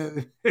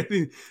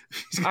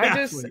 It's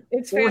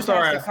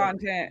fantastic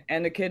content,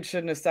 and the kid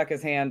shouldn't have stuck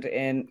his hand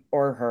in,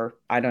 or her,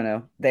 I don't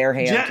know, their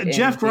hand.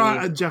 Jeff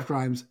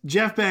Grimes.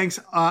 Jeff Banks,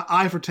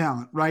 eye for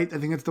talent, right? I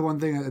think that's the one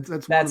thing.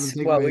 That's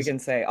what we can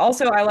say.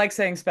 Also, I like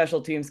saying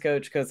special teams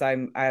coach because I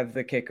have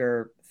the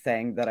kicker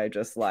thing that I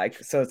just like.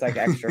 So it's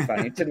extra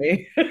funny to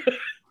me.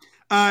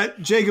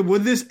 Jacob,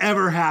 would this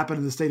ever happen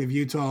in the state of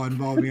Utah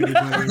involving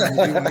anybody in the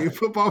BYU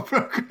football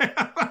program?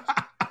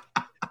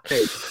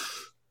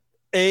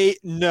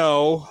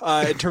 No.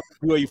 In terms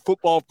of BYU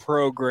football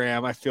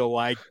program, I feel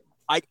like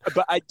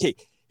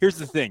here's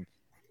the thing.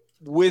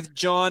 With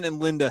John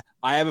and Linda,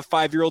 I have a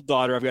 5-year-old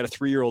daughter. I've got a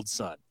 3-year-old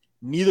son.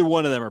 Neither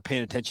one of them are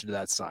paying attention to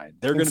that sign.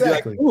 They're going to be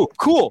like, "Ooh,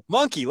 cool,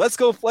 monkey. Let's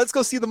go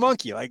see the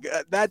monkey."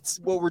 That's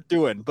what we're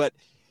doing. But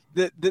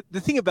the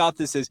thing about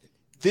this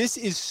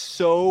is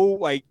so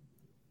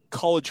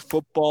college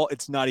football,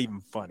 it's not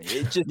even funny.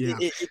 It just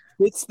it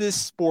fits this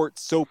sport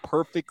so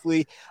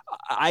perfectly.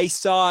 I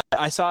saw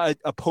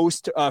a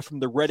post from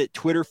the Reddit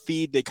Twitter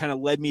feed that kind of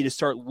led me to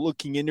start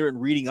looking into it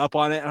and reading up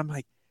on it. And I'm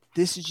like,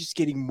 this is just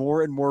getting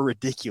more and more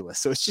ridiculous.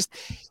 So it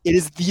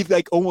is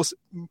the almost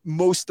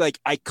most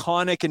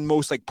iconic and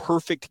most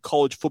perfect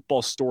college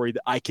football story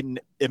that I can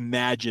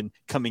imagine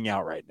coming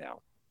out right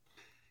now.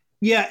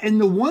 Yeah, and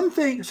the one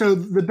thing, so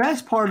the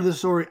best part of the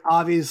story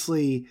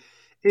obviously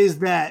is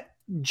that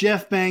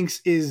Jeff Banks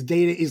is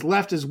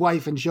left his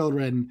wife and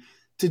children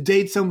to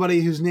date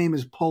somebody whose name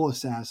is Pole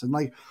Assassin.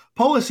 Like,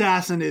 Pole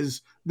Assassin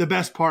is the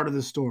best part of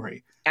the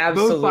story.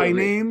 Absolutely. Both by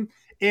name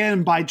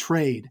and by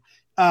trade.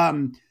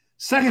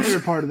 Second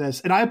favorite part of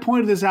this, and I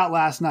pointed this out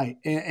last night,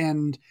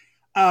 and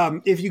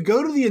if you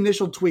go to the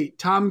initial tweet,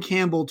 Tom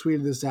Campbell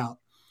tweeted this out.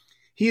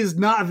 He is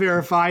not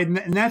verified,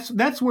 and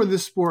that's where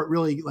this sport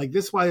really, like,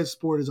 this is why this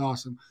sport is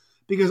awesome.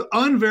 Because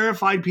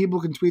unverified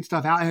people can tweet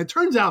stuff out, and it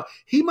turns out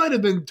he might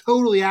have been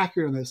totally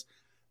accurate on this.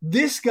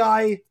 This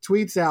guy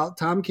tweets out,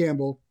 Tom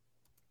Campbell,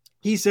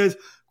 he says,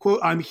 quote,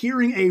 "I'm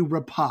hearing a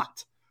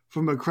report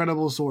from a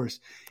credible source."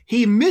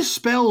 He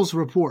misspells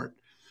report.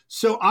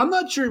 So I'm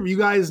not sure how you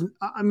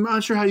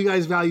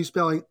guys value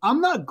spelling.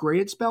 I'm not great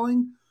at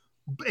spelling,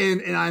 but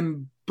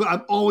I'm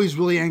always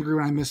really angry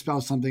when I misspell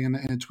something in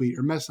a tweet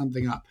or mess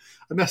something up.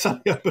 I messed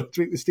something up in a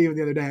tweet with Steven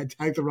the other day. I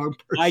tagged the wrong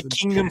person. I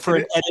kinged him for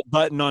an edit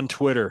button on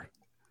Twitter.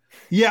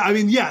 Yeah, I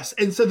mean, yes.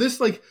 And so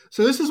this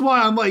is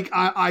why I'm like,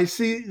 I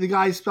see the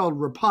guy spelled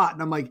repot,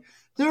 and I'm like,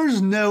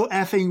 there's no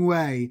effing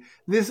way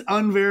this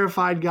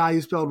unverified guy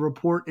who spelled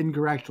report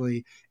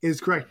incorrectly is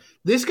correct.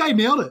 This guy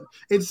nailed it.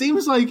 It's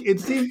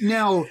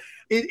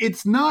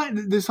not,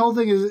 this whole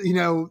thing is,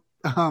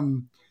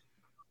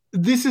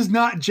 this is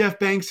not Jeff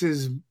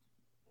Banks's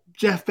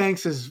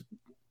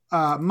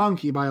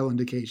monkey by all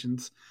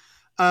indications.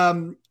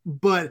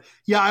 But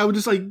yeah, I would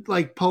just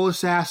like Pole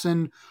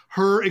Assassin,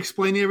 her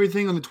explaining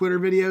everything on the Twitter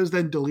videos,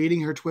 then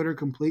deleting her Twitter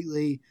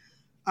completely.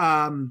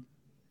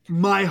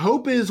 My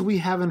hope is we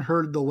haven't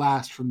heard the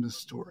last from this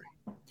story.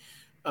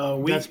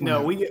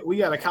 We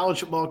got a college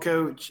football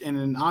coach and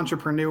an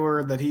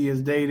entrepreneur that he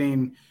is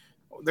dating.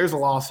 There's a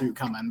lawsuit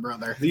coming,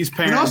 brother. These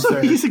parents. And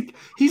also,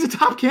 he's a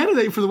top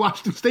candidate for the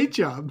Washington State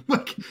job.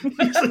 Like,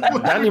 he's like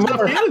one of the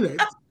top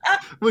candidates,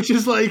 which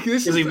is like,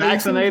 this is he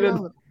vaccinated?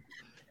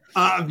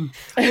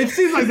 It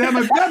seems like that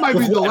might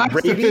be the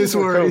last of his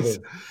worries.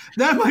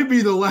 That might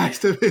be the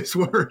last of his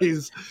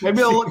worries.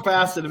 Maybe I'll look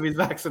past it if he's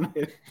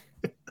vaccinated.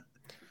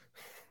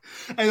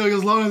 And like,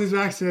 as long as he's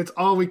vaccinated, it's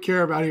all we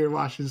care about here in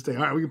Washington State.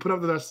 All right, we can put up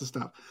the rest of the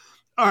stuff.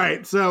 All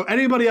right, so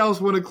anybody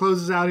else want to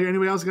close us out here?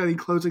 Anybody else got any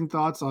closing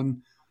thoughts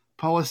on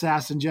Pole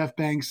Assassin, Jeff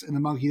Banks, and the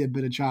monkey that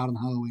bit a child on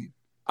Halloween?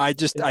 I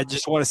just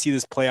want to see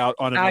this play out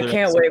on another. I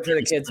can't wait for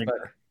the kids'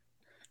 book.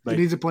 It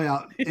needs to play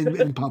out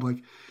in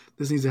public.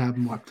 This needs to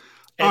happen more.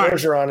 And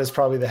Orgeron is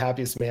probably the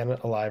happiest man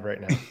alive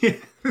right now.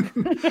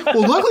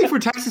 Well, luckily for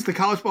Texas, the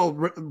college ball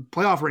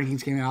playoff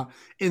rankings came out,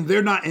 and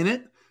they're not in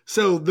it.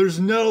 So there's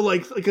no,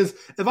 because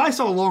if I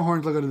saw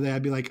Longhorns logo today,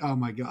 I'd be like, oh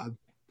my God,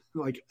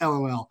 like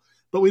LOL.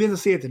 But we didn't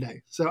see it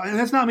today. So, and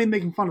that's not me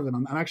making fun of them.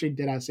 I'm actually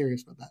dead ass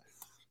serious about that.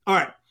 All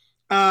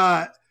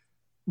right.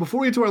 Before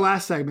we get to our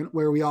last segment,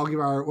 where we all give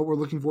what we're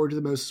looking forward to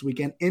the most this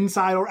weekend,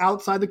 inside or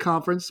outside the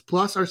conference,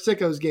 plus our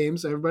Sickos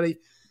games. So everybody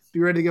be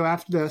ready to go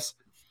after this.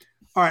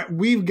 All right,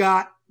 we've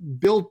got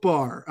Built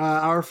Bar.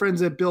 Our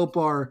friends at Built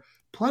Bar,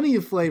 plenty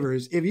of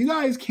flavors. If you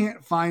guys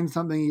can't find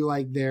something you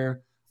like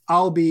there,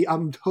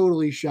 I'm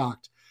totally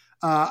shocked.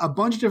 A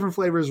bunch of different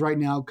flavors right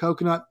now: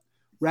 coconut,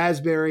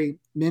 raspberry,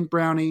 mint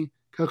brownie,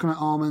 coconut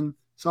almond,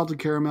 salted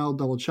caramel,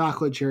 double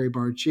chocolate, cherry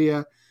bar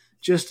chia,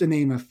 just to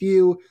name a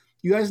few.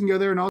 You guys can go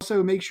there and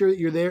also make sure that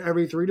you're there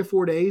every 3 to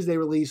 4 days. They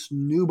release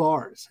new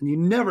bars, and you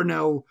never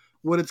know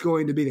what it's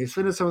going to be. They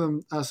send us some of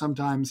them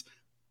sometimes.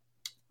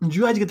 Did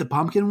you guys get the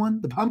pumpkin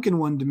one? The pumpkin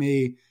one to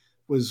me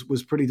was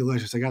pretty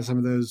delicious. I got some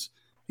of those.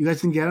 You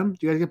guys didn't get them?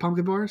 Do you guys get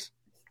pumpkin bars?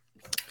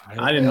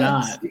 I did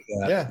not.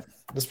 Yeah,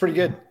 that's pretty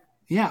good.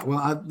 Yeah,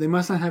 well, they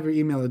must not have your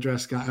email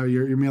address, or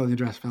your mailing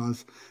address,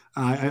 fellas.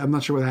 I'm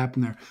not sure what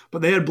happened there.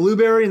 But they had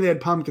blueberry and they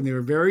had pumpkin. They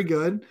were very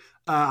good.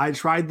 I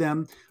tried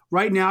them.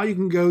 Right now, you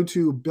can go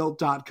to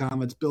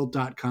built.com. It's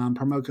built.com.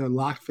 Promo code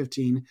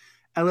LOCKED15,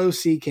 LOCKED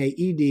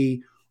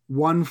 15,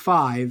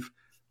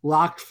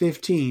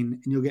 LOCKED15,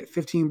 and you'll get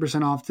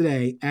 15% off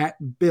today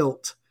at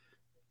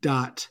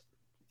built.com.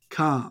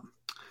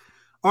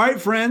 All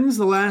right, friends,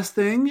 the last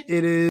thing,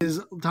 it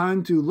is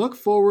time to look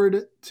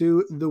forward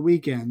to the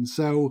weekend.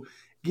 So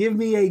give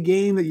me a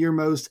game that you're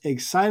most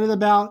excited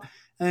about,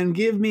 and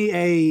give me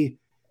a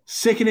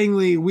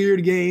sickeningly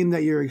weird game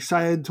that you're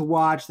excited to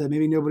watch that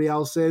maybe nobody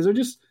else is, or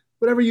just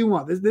whatever you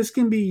want. This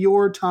can be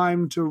your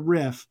time to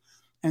riff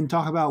and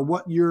talk about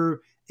what you're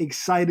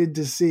excited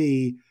to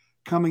see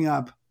coming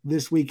up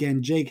this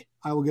weekend. Jake,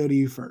 I will go to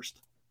you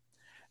first.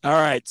 All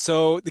right.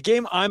 So the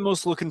game I'm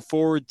most looking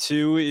forward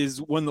to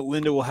is one that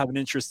Linda will have an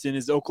interest in,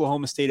 is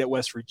Oklahoma State at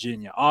West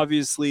Virginia.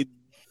 Obviously,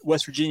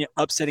 West Virginia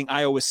upsetting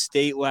Iowa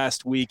State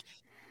last week.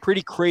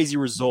 Pretty crazy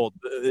result,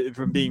 if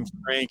I'm being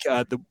frank.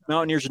 The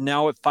Mountaineers are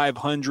now at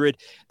 500.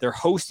 They're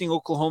hosting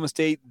Oklahoma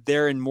State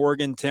there in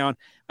Morgantown.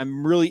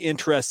 I'm really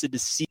interested to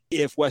see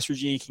if West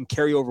Virginia can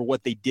carry over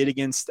what they did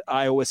against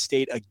Iowa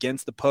State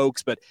against the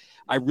Pokes, but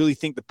I really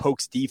think the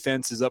Pokes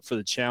defense is up for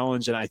the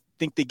challenge, and I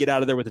think they get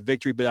out of there with a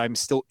victory, but I'm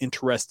still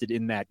interested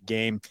in that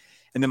game.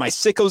 And then my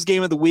Sickos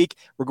game of the week,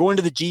 we're going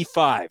to the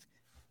G5.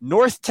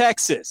 North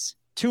Texas,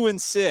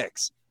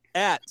 2-6.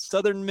 at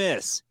Southern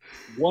Miss,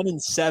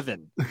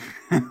 1-7.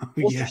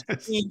 Yes.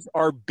 Teams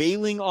are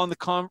bailing on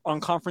the on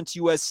Conference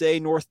USA.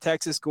 North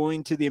Texas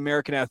going to the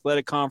American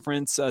Athletic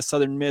Conference.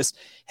 Southern Miss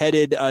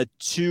headed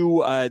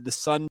to the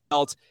Sun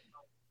Belt.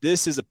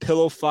 This is a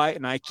pillow fight,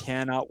 and I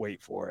cannot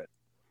wait for it.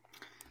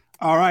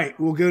 All right,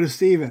 we'll go to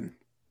Steven.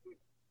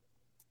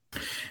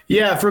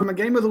 Yeah, for my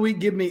game of the week,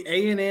 give me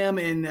A&M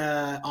and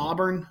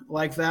Auburn,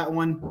 like that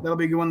one. That'll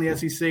be a good one in the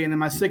SEC. And then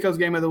my sickos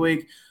game of the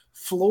week,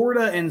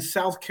 Florida and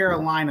South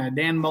Carolina.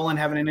 Dan Mullen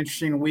having an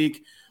interesting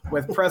week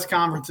with press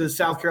conferences.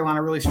 South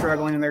Carolina really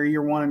struggling in their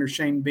year one under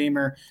Shane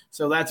Beamer.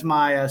 So that's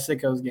my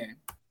sickos game.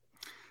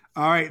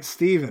 All right,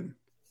 Steven.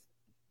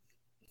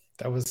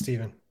 That was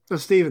Steven. So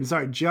Steven,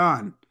 sorry,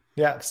 John.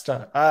 Yeah, it's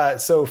done.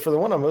 So for the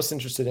one I'm most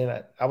interested in,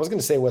 I was going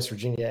to say West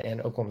Virginia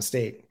and Oklahoma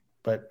State,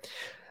 but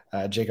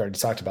Jake already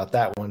talked about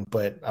that one.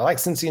 But I like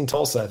Cincy and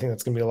Tulsa. I think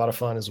that's going to be a lot of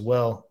fun as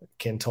well.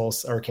 Can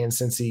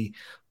Cincy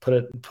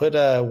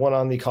put one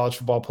on the college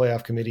football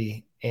playoff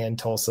committee and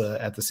Tulsa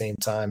at the same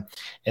time?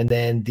 And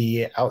then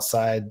the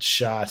outside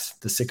shot,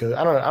 the sicko.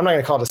 I'm not going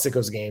to call it a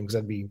sickos game because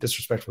that'd be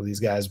disrespectful to these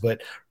guys,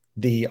 but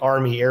the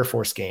Army Air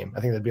Force game.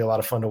 I think that'd be a lot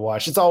of fun to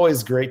watch. It's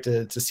always great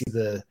to see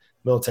the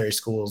military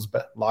schools,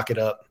 but lock it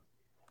up.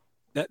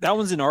 That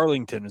one's in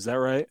Arlington, is that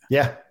right?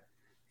 Yeah.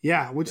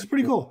 Yeah, which is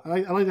pretty cool.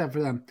 I like that for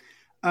them.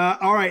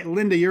 All right,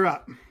 Linda, you're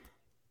up.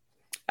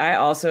 I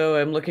also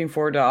am looking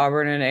forward to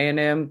Auburn and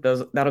A&M.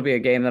 That'll be a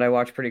game that I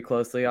watch pretty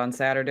closely on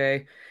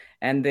Saturday.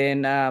 And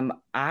then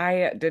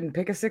I didn't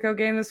pick a sicko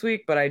game this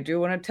week, but I do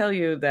want to tell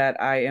you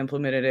that I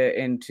implemented it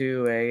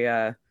into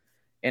a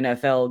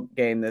NFL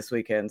game this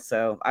weekend.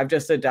 So I've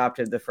just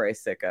adopted the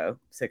phrase sicko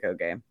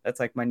game. That's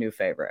like my new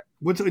favorite.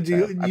 You said you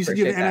have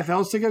an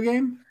NFL sicko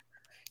game?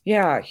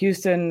 Yeah,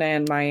 Houston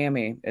and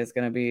Miami is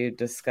going to be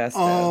discussed.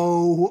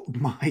 Oh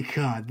my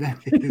God, that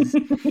is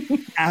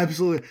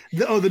absolutely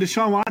the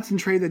Deshaun Watson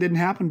trade that didn't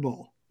happen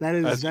bowl. That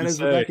is what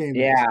that game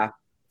is. Yeah.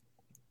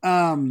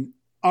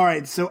 All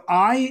right, so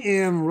I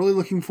am really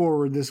looking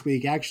forward this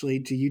week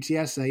actually to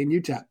UTSA and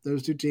UTEP.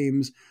 Those two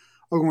teams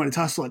are going to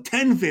tussle at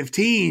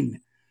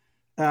 10:15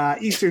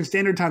 Eastern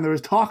Standard Time. There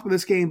was talk of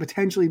this game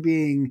potentially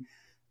being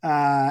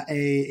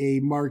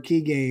a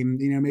marquee game.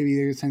 You know, maybe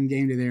there's some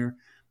game to there.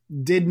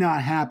 Did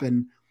not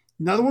happen.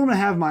 Another one I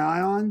have my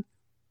eye on,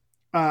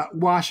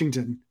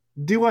 Washington.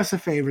 Do us a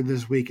favor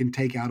this week and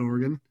take out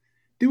Oregon.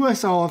 Do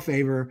us all a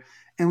favor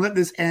and let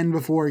this end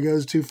before it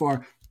goes too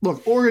far.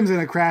 Look, Oregon's going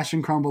to crash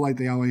and crumble like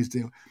they always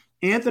do.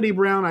 Anthony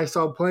Brown, I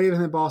saw plenty of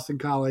him at Boston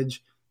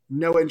College.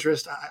 No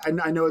interest.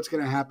 I know it's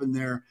going to happen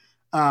there.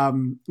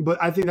 But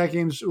I think that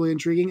game's really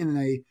intriguing. And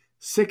then a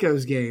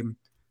sickos game.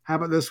 How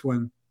about this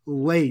one?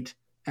 Late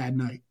at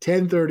night,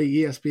 10:30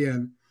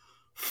 ESPN.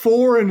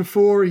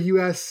 4-4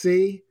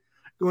 USC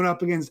going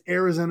up against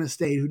Arizona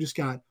State, who just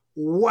got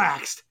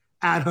waxed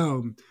at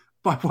home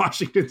by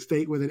Washington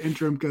State with an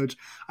interim coach.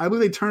 I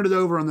believe they turned it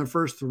over on their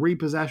first 3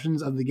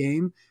 possessions of the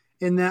game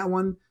in that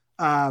one.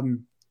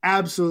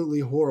 Absolutely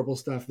horrible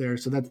stuff there.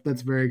 So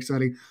that's very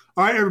exciting.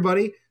 All right,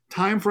 everybody,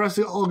 time for us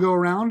to all go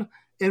around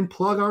and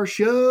plug our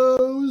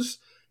shows.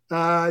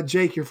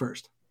 Jake, you're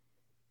first.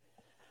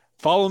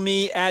 Follow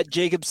me at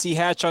Jacob C.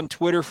 Hatch on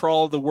Twitter for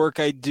all of the work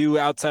I do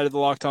outside of the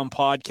Locked On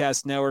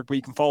Podcast Network. But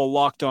you can follow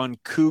Locked On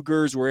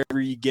Cougars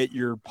wherever you get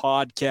your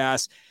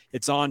podcasts.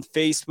 It's on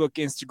Facebook,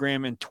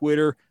 Instagram, and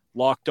Twitter,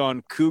 Locked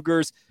On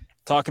Cougars.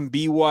 Talking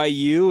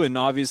BYU, and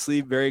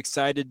obviously very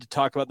excited to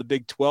talk about the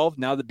Big 12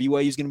 now that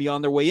BYU is going to be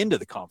on their way into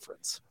the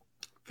conference.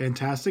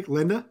 Fantastic.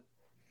 Linda?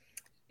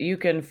 You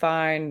can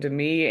find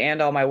me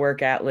and all my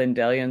work at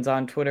Lindellians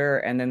on Twitter.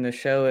 And then the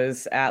show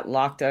is at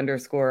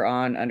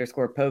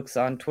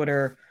locked_on_pokes on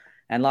Twitter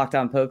and Locked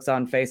On Pokes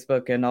on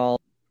Facebook and all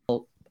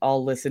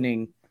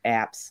listening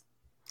apps.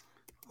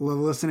 Love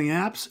listening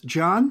apps.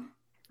 John?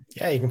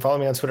 Yeah, you can follow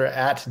me on Twitter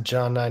at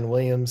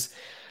John9Williams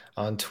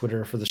on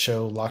Twitter for the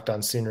show Locked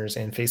On Sooners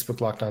and Facebook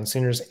Locked On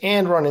Sooners,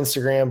 and we're on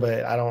Instagram,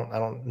 but I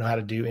don't know how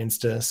to do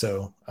Insta,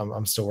 so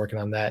I'm still working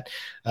on that.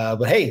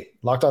 But hey,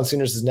 Locked On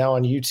Sooners is now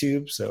on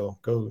YouTube, so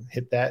go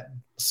hit that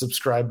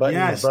subscribe button.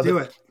 Yes, do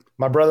it.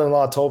 My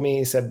brother-in-law told me,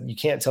 he said you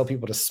can't tell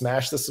people to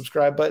smash the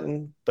subscribe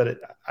button, but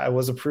I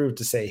was approved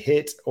to say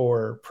hit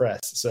or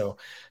press. So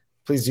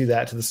please do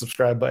that to the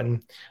subscribe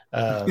button.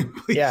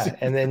 Yeah,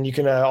 and then you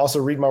can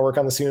also read my work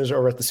on the Sooners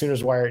over at the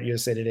Sooners Wire at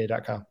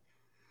usatoday.com.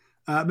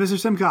 Mr.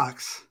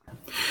 Simcox.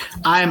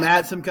 I am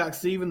at Simcox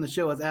Steven. The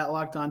show is at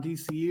Locked On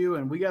TCU,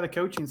 and we got a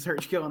coaching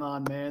search going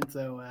on, man.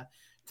 So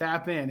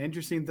tap in.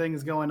 Interesting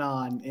things going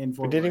on in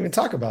Fort Worth. We didn't even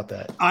talk about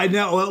that. I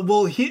know.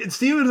 Well,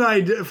 Steven and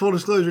I, full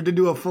disclosure, did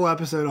do a full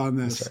episode on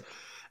this. Right.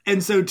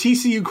 And so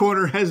TCU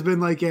Corner has been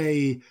like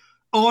a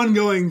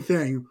ongoing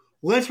thing.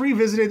 Let's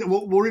revisit it.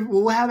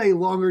 We'll have a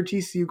longer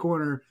TCU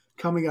Corner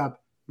coming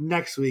up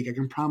next week. I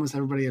can promise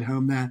everybody at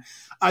home that.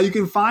 You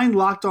can find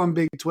Locked On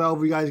Big 12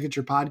 where you guys get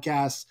your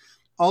podcasts.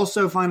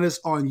 Also find us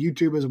on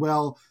YouTube as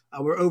well.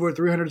 We're over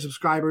 300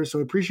 subscribers,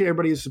 so appreciate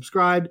everybody who's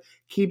subscribed.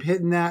 Keep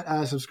hitting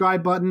that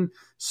subscribe button.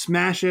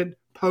 Smash it.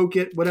 poke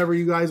it, whatever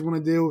you guys want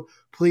to do.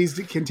 Please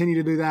continue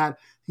to do that.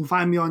 You can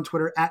find me on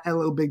Twitter at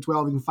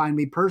LOBig12. You can find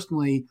me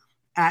personally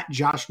at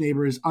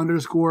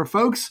JoshNeighbors_.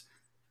 Folks,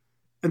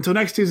 until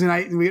next Tuesday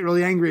night and we get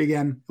really angry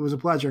again, it was a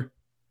pleasure.